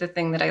think that the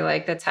thing that I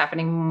like that's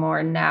happening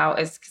more now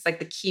is because like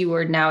the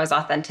keyword now is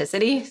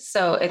authenticity.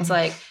 So it's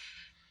like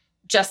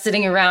just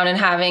sitting around and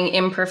having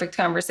imperfect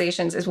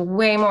conversations is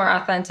way more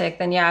authentic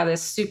than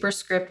this super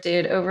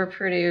scripted,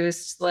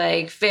 overproduced,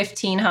 like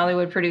 15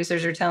 Hollywood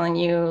producers are telling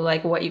you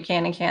like what you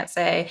can and can't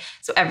say.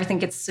 So everything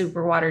gets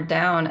super watered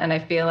down. And I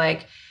feel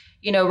like,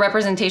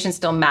 representation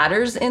still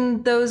matters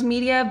in those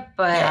media,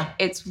 but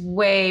it's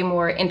way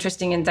more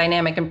interesting and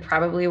dynamic, and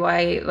probably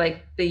why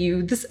like the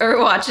youths are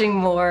watching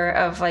more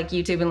of like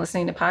YouTube and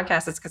listening to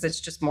podcasts. It's because it's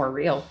just more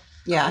real.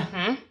 Yeah.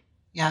 Mm-hmm.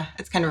 Yeah.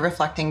 It's kind of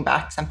reflecting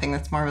back something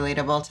that's more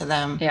relatable to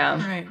them. Yeah.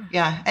 Right.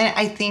 Yeah. And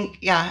I think,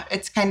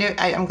 it's kind of,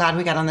 I'm glad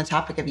we got on the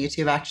topic of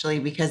YouTube actually,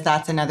 because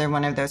that's another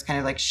one of those kind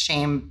of like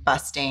shame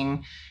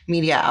busting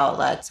media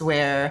outlets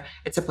where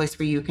it's a place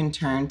where you can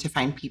turn to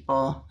find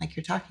people like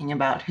you're talking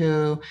about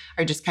who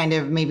are just kind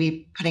of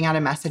maybe putting out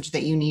a message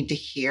that you need to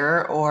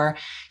hear, or,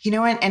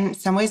 and in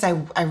some ways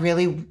I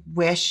really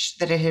wish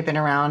that it had been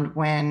around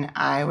when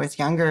I was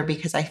younger,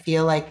 because I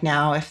feel like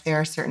now if there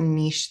are certain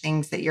niche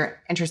things that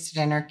you're interested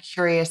in or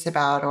curious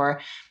about, or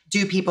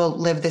do people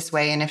live this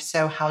way? And if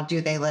so, how do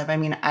they live?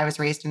 I was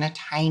raised in a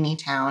tiny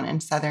town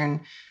in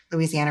southern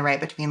Louisiana, right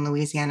between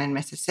Louisiana and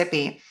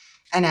Mississippi.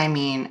 And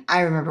I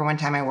remember one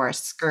time I wore a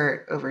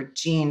skirt over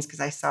jeans because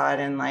I saw it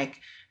in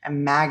like a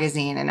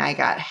magazine, and I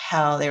got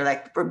hell. They were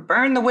like,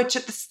 burn the witch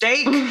at the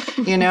stake,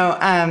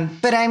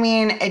 But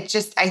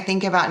I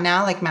think about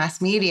now like mass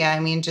media.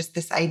 Just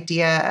this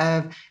idea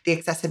of the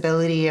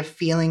accessibility of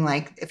feeling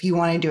like if you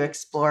wanted to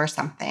explore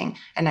something,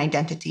 an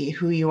identity,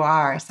 who you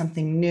are,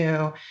 something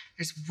new,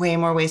 there's way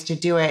more ways to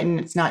do it. And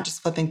it's not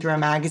just flipping through a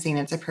magazine.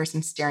 It's a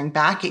person staring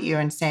back at you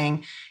and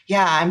saying,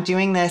 yeah, I'm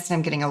doing this and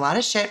I'm getting a lot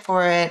of shit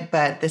for it,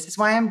 but this is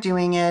why I'm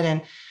doing it.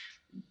 And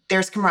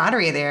there's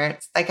camaraderie there.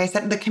 It's like I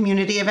said, the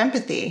community of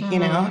empathy,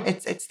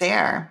 it's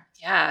there.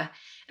 Yeah.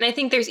 And I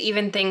think there's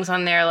even things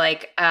on there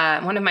like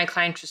one of my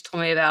clients just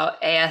told me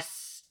about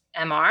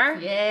ASMR.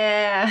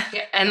 Yeah.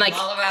 And like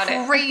all about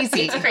it.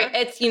 Crazy. It's great.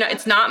 It's,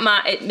 it's not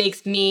it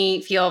makes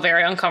me feel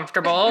very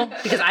uncomfortable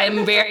because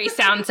I'm very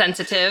sound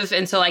sensitive.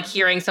 And so like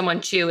hearing someone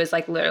chew is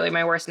like literally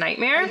my worst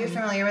nightmare. Are you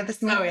familiar with this?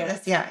 Oh,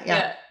 yeah.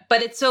 Yeah.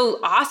 But it's so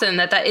awesome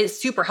that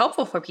is super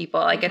helpful for people.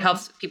 Like it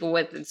helps people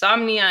with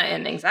insomnia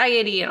and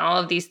anxiety and all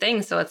of these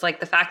things. So it's like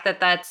the fact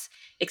that that's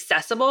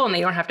accessible and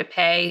they don't have to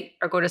pay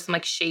or go to some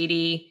like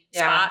shady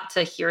spot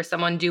to hear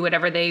someone do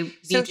whatever they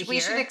need to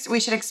hear. We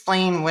should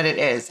explain what it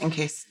is in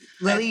case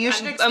Lily, you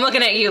should. I'm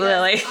looking at you,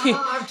 Lily.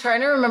 I'm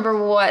trying to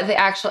remember what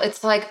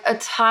it's like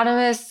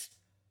autonomous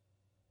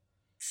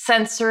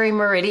sensory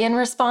meridian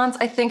response,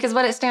 I think is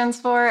what it stands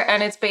for.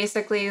 And it's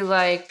basically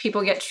like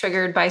people get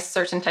triggered by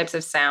certain types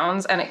of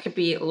sounds. And it could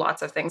be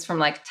lots of things from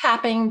like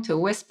tapping to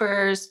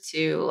whispers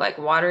to like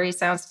watery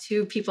sounds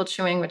to people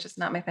chewing, which is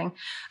not my thing.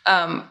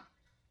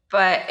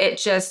 But it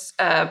just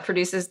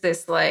produces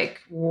this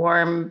like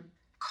warm,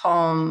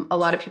 calm, a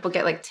lot of people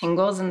get like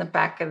tingles in the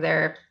back of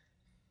their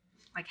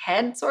like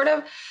head sort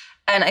of.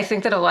 And I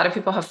think that a lot of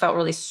people have felt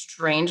really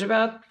strange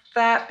about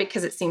that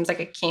because it seems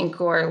like a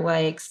kink or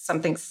like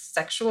something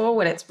sexual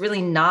when it's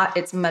really not.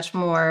 It's much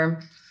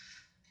more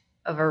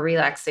of a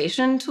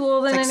relaxation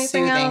tool than like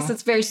anything soothing. else.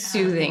 It's very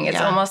soothing. It's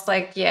almost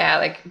like,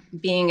 like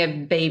being a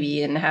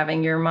baby and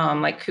having your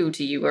mom like coo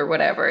to you or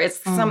whatever.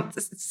 It's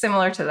it's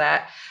similar to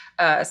that.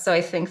 So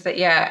I think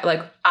that,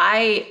 like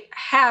I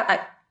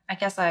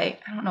guess I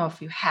don't know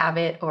if you have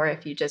it or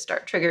if you just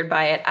start triggered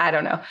by it. I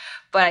don't know.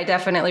 But I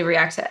definitely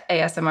react to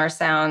ASMR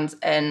sounds,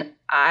 and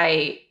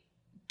I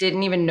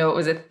didn't even know it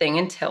was a thing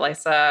until I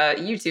saw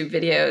YouTube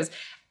videos.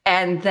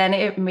 And then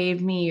it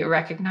made me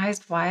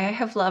recognize why I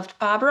have loved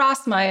Bob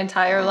Ross my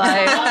entire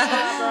life.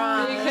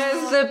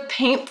 Because the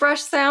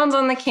paintbrush sounds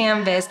on the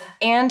canvas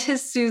and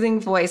his soothing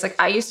voice. Like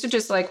I used to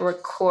just like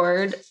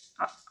record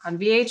on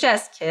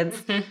VHS,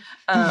 kids.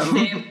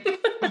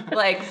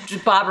 like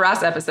Bob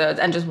Ross episodes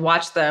and just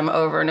watch them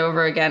over and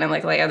over again and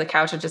like lay on the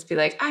couch and just be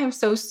like, I'm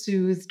so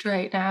soothed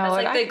right now. It's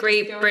and like the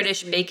Great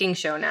British Baking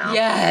Show now.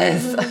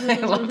 Yes. I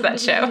love that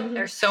show.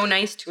 They're so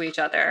nice to each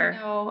other.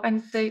 No,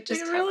 and they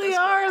just They really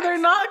are. They're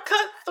not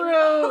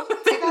cutthroat.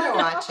 You gotta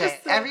watch it.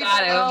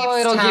 Everybody Oh, keeps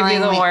it'll give you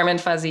telling the me- warm and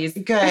fuzzies.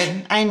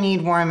 Good. I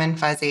need warm and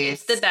fuzzies.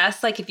 It's the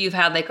best, like if you've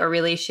had like a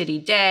really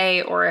shitty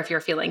day or if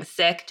you're feeling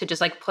sick, to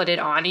just like put it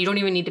on. You don't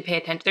even need to pay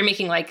attention. They're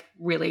making like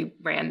really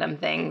random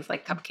things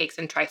like cupcakes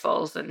and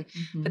trifles, and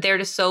but they're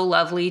just so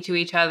lovely to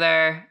each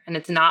other, and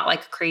it's not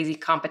like crazy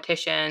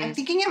competition. I'm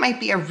thinking it might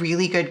be a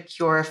really good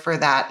cure for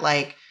that,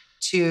 like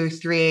 2,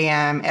 3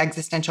 a.m.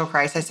 existential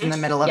crisis in the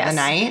middle of the Yes.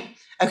 night.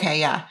 Okay,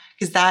 yeah,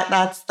 because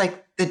that's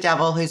like the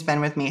devil who's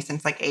been with me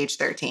since like age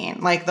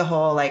 13. Like the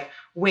whole like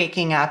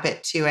waking up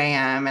at 2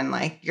 a.m. and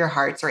like your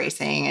heart's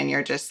racing and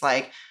you're just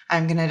like,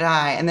 I'm gonna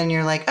die. And then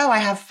you're like, oh, I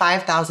have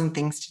 5,000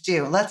 things to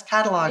do. Let's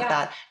catalog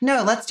that.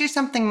 No, let's do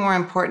something more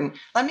important.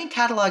 Let me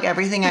catalog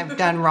everything I've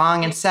done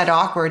wrong and said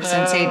awkward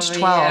since age 12.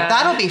 yeah.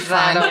 That'll be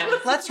fun. That'll-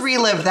 Let's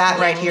relive that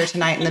right here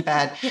tonight in the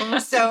bed.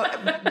 So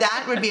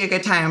that would be a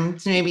good time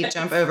to maybe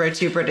jump over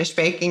to British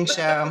Baking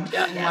Show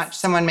and watch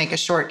someone make a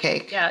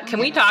shortcake. Yeah, can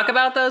we talk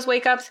about those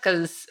wake ups?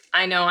 Because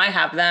I know I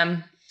have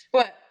them.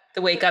 What?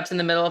 The wake ups in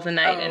the middle of the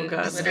night, Oh, and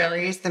God. The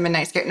scaries, the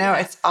midnight scare. No,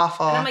 it's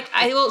awful. And I'm like,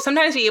 I will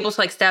sometimes be able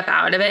to like step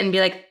out of it and be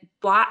like,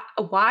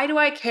 why do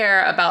I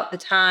care about the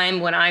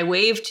time when I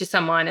waved to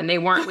someone and they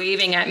weren't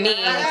waving at me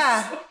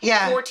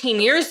yeah.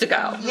 14 years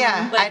ago?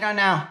 Yeah, Like, I don't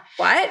know.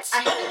 What? I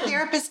had a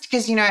therapist,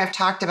 because, I've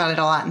talked about it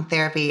a lot in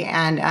therapy,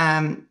 and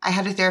I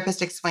had a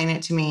therapist explain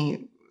it to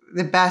me.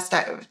 The best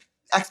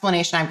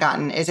explanation I've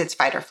gotten is it's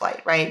fight or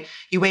flight, right?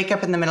 You wake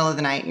up in the middle of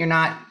the night, you're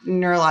not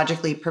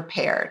neurologically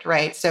prepared,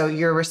 right? So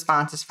your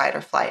response is fight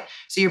or flight.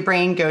 So your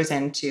brain goes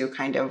into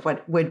kind of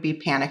what would be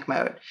panic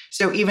mode.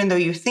 So even though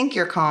you think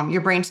you're calm, your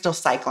brain's still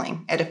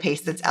cycling at a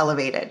pace that's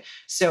elevated.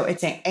 So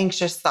it's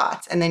anxious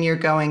thoughts, and then you're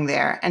going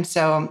there. And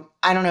so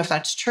I don't know if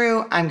that's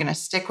true. I'm going to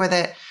stick with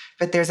it.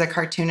 But there's a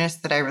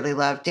cartoonist that I really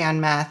love, Dan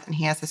Meth, and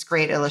he has this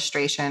great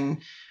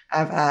illustration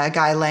of a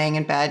guy laying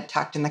in bed,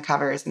 tucked in the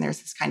covers, and there's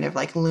this kind of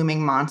like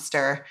looming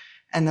monster,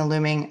 and the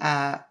looming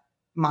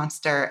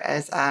monster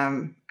is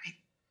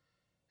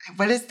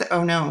what is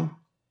the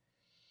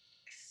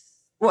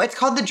well, it's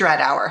called the dread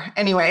hour.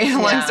 Anyway,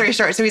 long story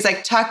short, so he's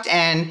like tucked in,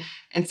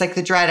 and it's like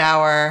the dread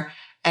hour,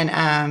 and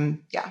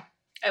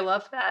I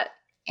love that.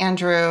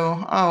 Andrew.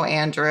 You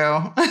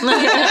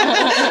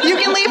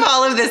can leave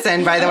all of this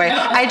in, by the way.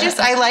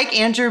 I like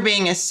Andrew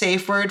being a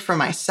safe word for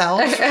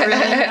myself.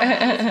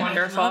 Really.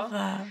 Wonderful.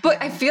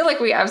 But I feel like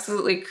we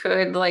absolutely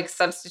could like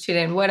substitute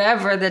in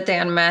whatever the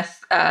Dan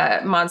Meth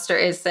monster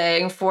is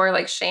saying for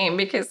like shame,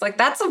 because like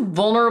that's a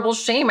vulnerable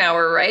shame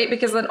hour, right?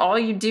 Because then all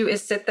you do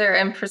is sit there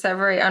and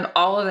perseverate on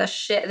all of the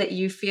shit that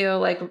you feel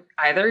like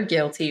either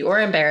guilty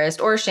or embarrassed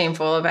or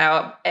shameful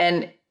about.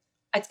 And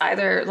it's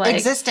either like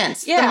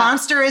existence. Yeah. The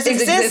monster is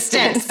It's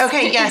existence. existence.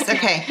 Okay, yes,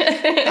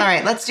 okay. All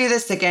right, let's do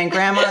this again.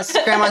 Grandma's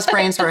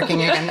brain's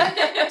working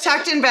again.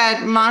 Tucked in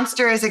bed,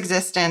 monster is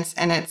existence,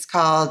 and it's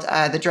called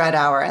the dread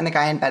hour. And the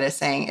guy in bed is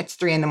saying, it's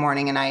 3 a.m.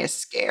 and I is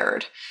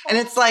scared. And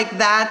it's like,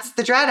 that's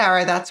the dread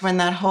hour. That's when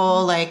that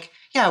whole like,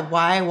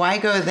 why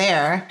go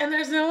there? And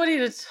there's nobody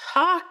to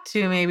talk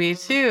to, maybe,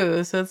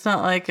 too. So it's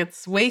not like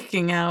it's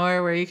waking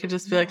hour where you could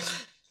just be like,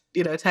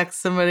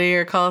 text somebody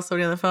or call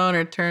somebody on the phone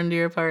or turn to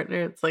your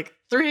partner. It's like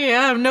 3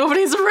 a.m.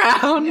 Nobody's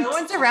around. No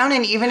one's around.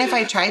 And even if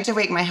I tried to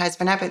wake my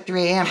husband up at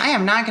 3 a.m., I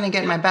am not going to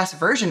get my best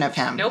version of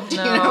him. Nope. You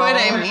know what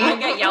I mean? I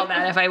get yelled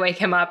at if I wake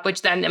him up,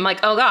 which then I'm like,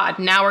 oh God,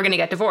 now we're going to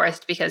get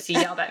divorced because he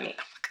yelled at me.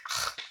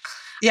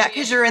 Yeah,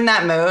 because you're in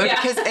that mode,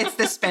 Yeah. because it's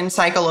the spin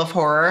cycle of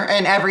horror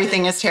and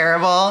everything is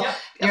terrible. Yep.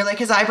 And you're like,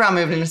 his eyebrow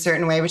moved in a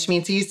certain way, which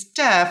means he's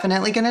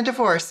definitely going to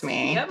divorce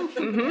me. Yep.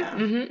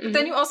 But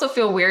then you also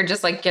feel weird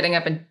just like getting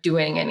up and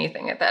doing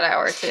anything at that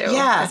hour too.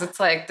 Yeah. Because it's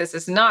like, this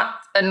is not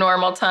a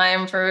normal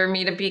time for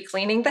me to be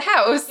cleaning the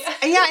house. Yeah,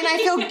 and I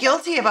feel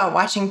guilty about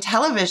watching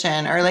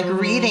television or like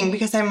reading,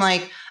 because I'm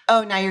like,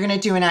 oh, now you're going to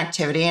do an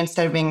activity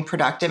instead of being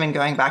productive and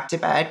going back to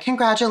bed.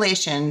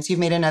 Congratulations, you've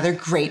made another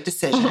great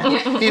decision.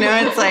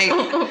 It's like,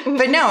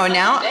 but no,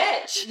 now,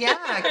 Bitch. yeah,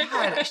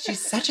 God, she's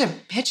such a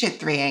bitch at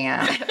 3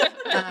 a.m.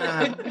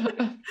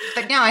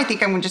 But now I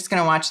think I'm just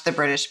going to watch the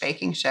British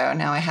Baking Show.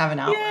 Now I have an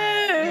outlet.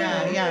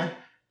 Yeah.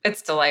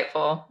 It's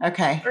delightful.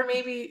 Okay. Or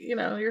maybe,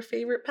 your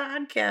favorite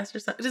podcast or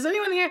something. Does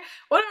anyone here,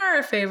 what are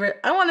our favorite?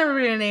 I want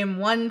everybody to name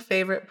one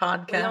favorite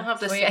podcast. We all have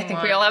the I same think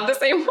one. we all have the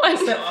same one.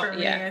 Except for me,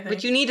 I Yeah, think.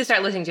 but you need to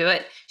start listening to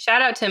it. Shout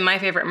out to My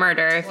Favorite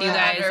Murder if you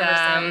guys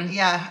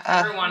 100%.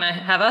 ever want to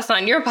have us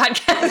on your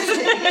podcast.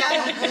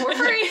 Yeah. We're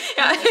free.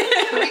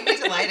 We'd be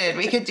delighted.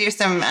 We could do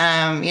some,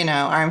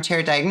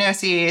 armchair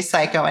diagnoses,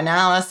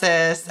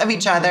 psychoanalysis of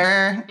each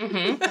other.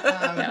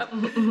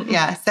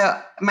 Yeah. So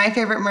my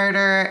favorite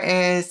murder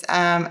is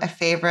a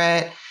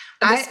favorite.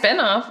 The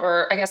spinoff,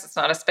 or I guess it's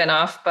not a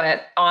spinoff,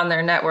 but on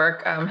their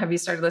network. Have you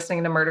started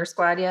listening to Murder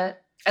Squad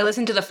yet? I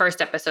listened to the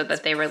first episode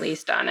that they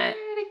released on it.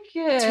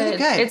 Good. It's really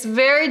good. It's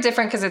very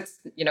different because it's,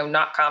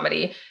 not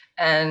comedy.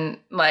 and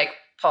like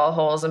Paul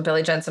Holes and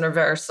Billy Jensen are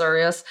very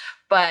serious.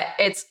 But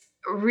it's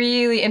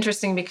really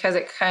interesting because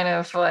it kind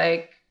of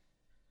like,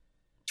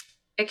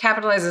 it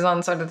capitalizes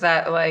on sort of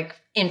that like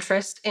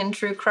interest in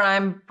true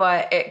crime,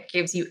 but it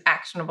gives you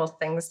actionable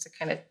things to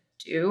kind of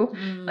do,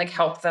 like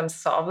help them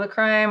solve the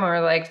crime or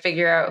like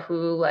figure out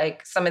who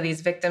like some of these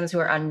victims who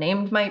are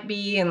unnamed might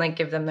be and like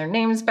give them their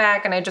names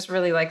back. And I just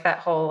really like that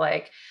whole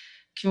like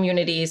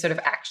community sort of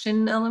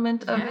action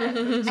element of it.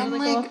 It's And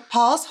really like cool.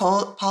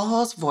 Paul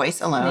Hole's voice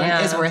alone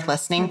is worth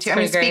listening to. I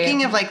mean, pretty great.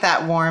 speaking of like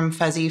that warm,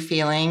 fuzzy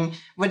feeling,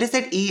 what is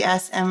it?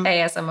 ASMR.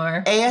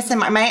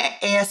 ASMR. My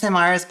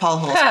ASMR is Paul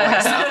Hole's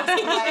voice.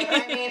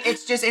 I mean,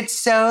 it's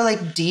so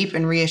like deep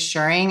and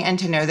reassuring. And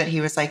to know that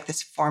he was like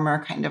this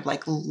former kind of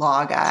like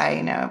law guy,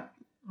 you know,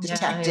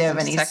 detective,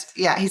 and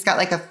he's got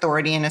like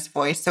authority in his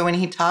voice. So when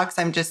he talks,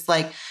 I'm just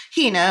like,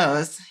 he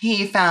knows.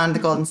 He found the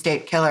Golden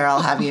State Killer,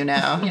 I'll have you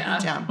know.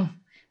 Yeah.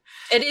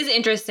 It is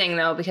interesting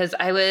though, because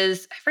I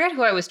forget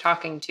who I was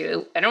talking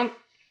to. I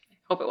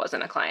hope it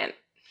wasn't a client.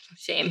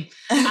 Shame.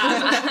 But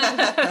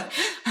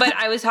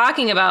I was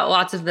talking about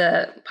lots of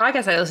the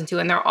podcasts I listen to,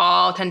 and they're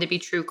all tend to be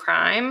true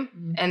crime.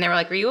 And they were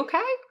like, "Are you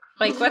okay?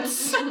 Like,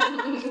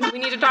 do we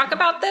need to talk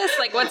about this?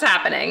 Like, what's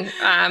happening?"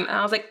 And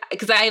I was like,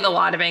 because I have a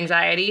lot of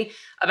anxiety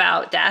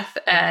about death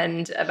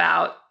and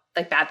about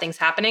like bad things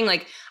happening.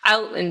 Like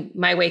in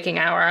my waking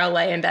hour, I'll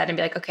lay in bed and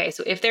be like, okay,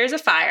 so if there's a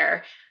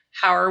fire,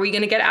 how are we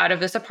going to get out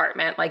of this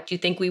apartment? Like, do you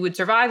think we would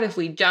survive if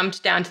we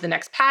jumped down to the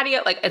next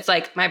patio? Like, it's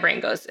like my brain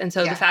goes. And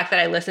so the fact that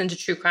I listen to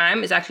true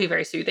crime is actually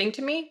very soothing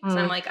to me. So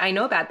I'm like, I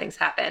know bad things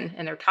happen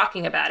and they're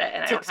talking about it.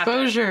 And It's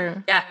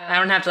exposure. I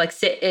don't have to like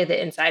sit in it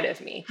inside of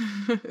me.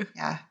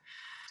 Yeah.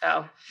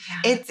 So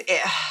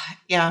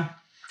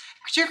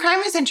True crime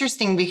is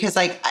interesting because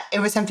like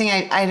it was something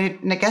I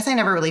guess I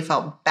never really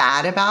felt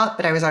bad about,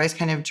 but I was always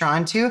kind of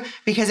drawn to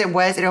because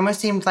it almost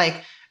seemed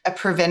like a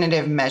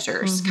preventative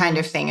measures kind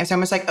of thing. It's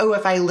almost like, oh,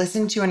 if I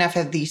listen to enough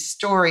of these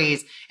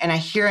stories and I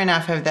hear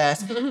enough of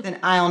this, then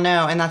I'll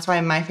know. And that's why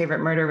My Favorite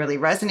Murder really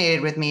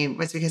resonated with me,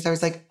 was because I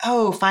was like,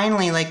 oh,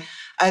 finally, like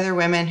other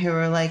women who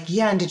were like,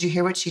 yeah, and did you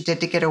hear what she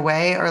did to get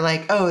away? Or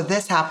like, oh,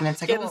 this happened. It's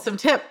like, Getting some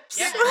tips.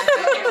 Yeah.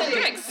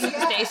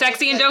 Stay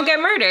sexy and don't get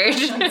murdered.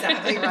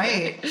 Exactly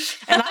right.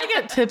 And I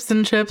get tips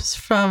and trips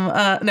from,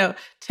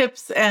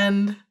 tips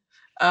and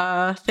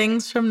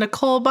things from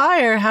Nicole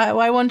Byer.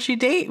 Why Won't You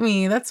Date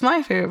Me? That's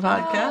my favorite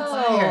podcast.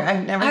 Oh,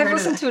 I've never heard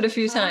listened of to it a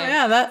few times.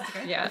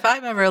 Yeah, if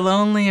I'm ever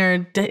lonely or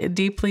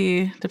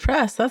deeply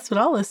depressed, that's what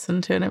I'll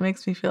listen to, and it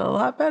makes me feel a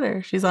lot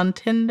better. She's on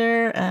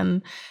Tinder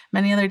and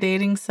many other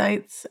dating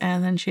sites,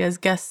 and then she has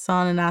guests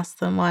on and asks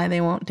them why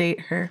they won't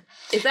date her.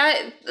 Is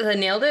that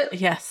Nailed It?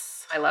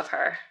 Yes. I love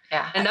her.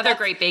 Yeah. Another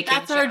great baking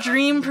That's show. our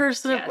dream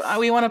person. Yes.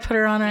 We want to put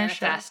her on our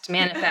show.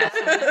 Manifest.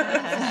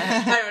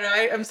 I don't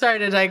know. I'm sorry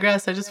to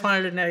digress. I just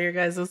wanted to know your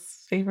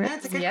guys' favorite.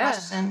 That's a good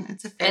question.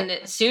 It's a fair And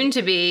it's soon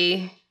to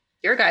be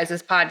your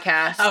guys'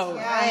 podcast. Oh,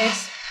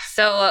 Yes.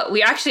 So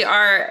we actually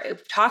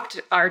talked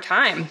our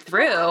time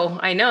through.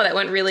 I know that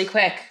went really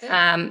quick.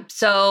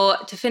 So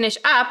to finish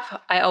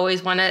up, I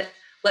always want to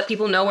let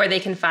people know where they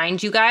can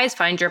find you guys,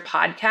 find your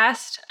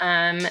podcast,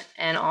 and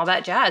all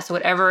that jazz. So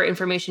whatever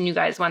information you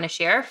guys want to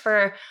share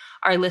for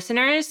our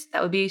listeners,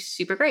 that would be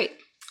super great.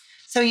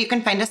 So you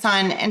can find us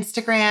on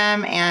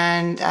Instagram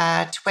and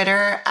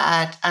Twitter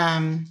at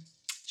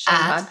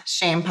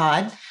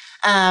ShamePod.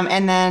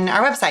 And then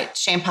our website,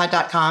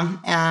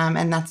 shamepod.com.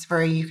 And that's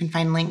where you can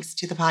find links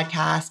to the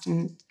podcast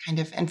and kind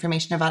of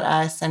information about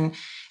us. And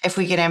if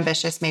we get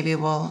ambitious, maybe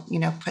we'll,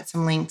 put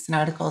some links and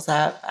articles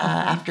up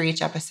after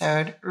each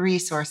episode,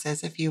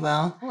 resources, if you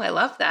will. Oh, I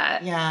love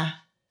that. Yeah.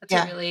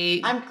 That's a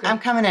really I'm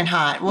coming in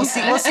hot. We'll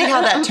see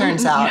how that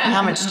turns out.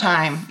 How much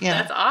time. Yeah.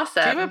 That's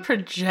awesome. Do you have a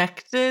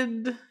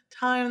projected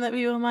time that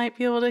people might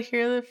be able to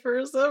hear the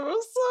first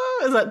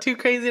episode? Is that too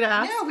crazy to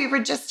ask? No, we were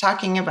just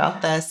talking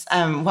about this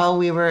while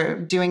we were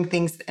doing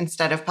things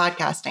instead of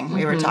podcasting.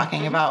 We were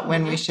talking about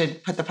when we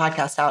should put the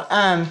podcast out.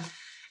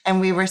 And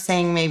we were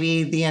saying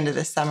maybe the end of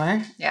the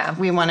summer. Yeah.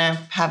 We want to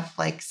have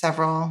like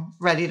several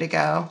ready to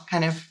go,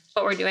 kind of.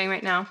 What we're doing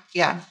right now.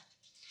 Yeah.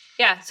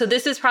 Yeah. So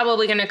this is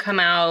probably going to come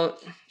out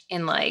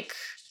in like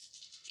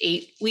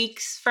 8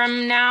 weeks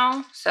from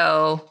now.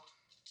 So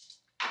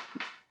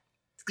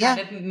it's kind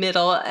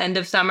of end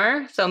of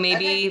summer. So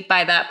maybe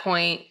by that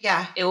point,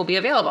 it will be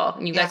available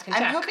and you guys can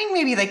check. I'm hoping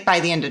maybe like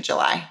by the end of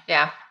July.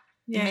 Yeah.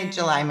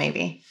 Mid-July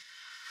maybe.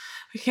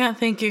 We can't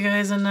thank you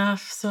guys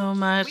enough so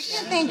much. We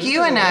can't thank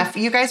you enough.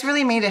 You guys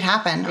really made it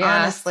happen,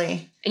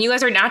 honestly. And you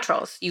guys are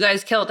naturals. You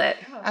guys killed it.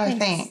 Oh,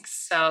 thanks.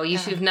 So you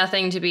should have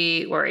nothing to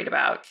be worried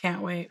about.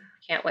 Can't wait.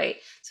 Can't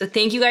wait. So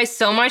thank you guys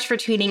so much for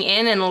tuning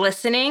in and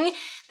listening.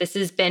 This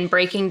has been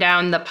Breaking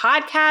Down the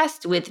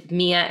Podcast with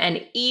Mia and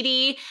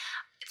Edie.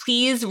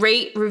 Please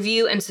rate,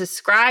 review, and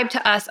subscribe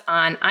to us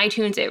on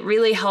iTunes. It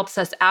really helps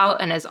us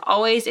out. And as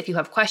always, if you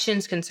have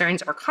questions,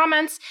 concerns, or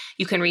comments,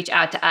 you can reach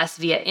out to us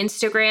via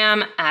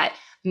Instagram at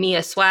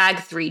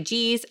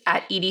MiaSwag3Gs,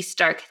 at Edie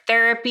Stark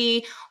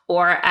Therapy,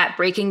 or at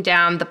Breaking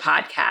Down the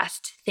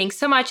Podcast. Thanks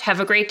so much. Have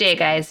a great day,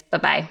 guys.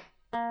 Bye-bye.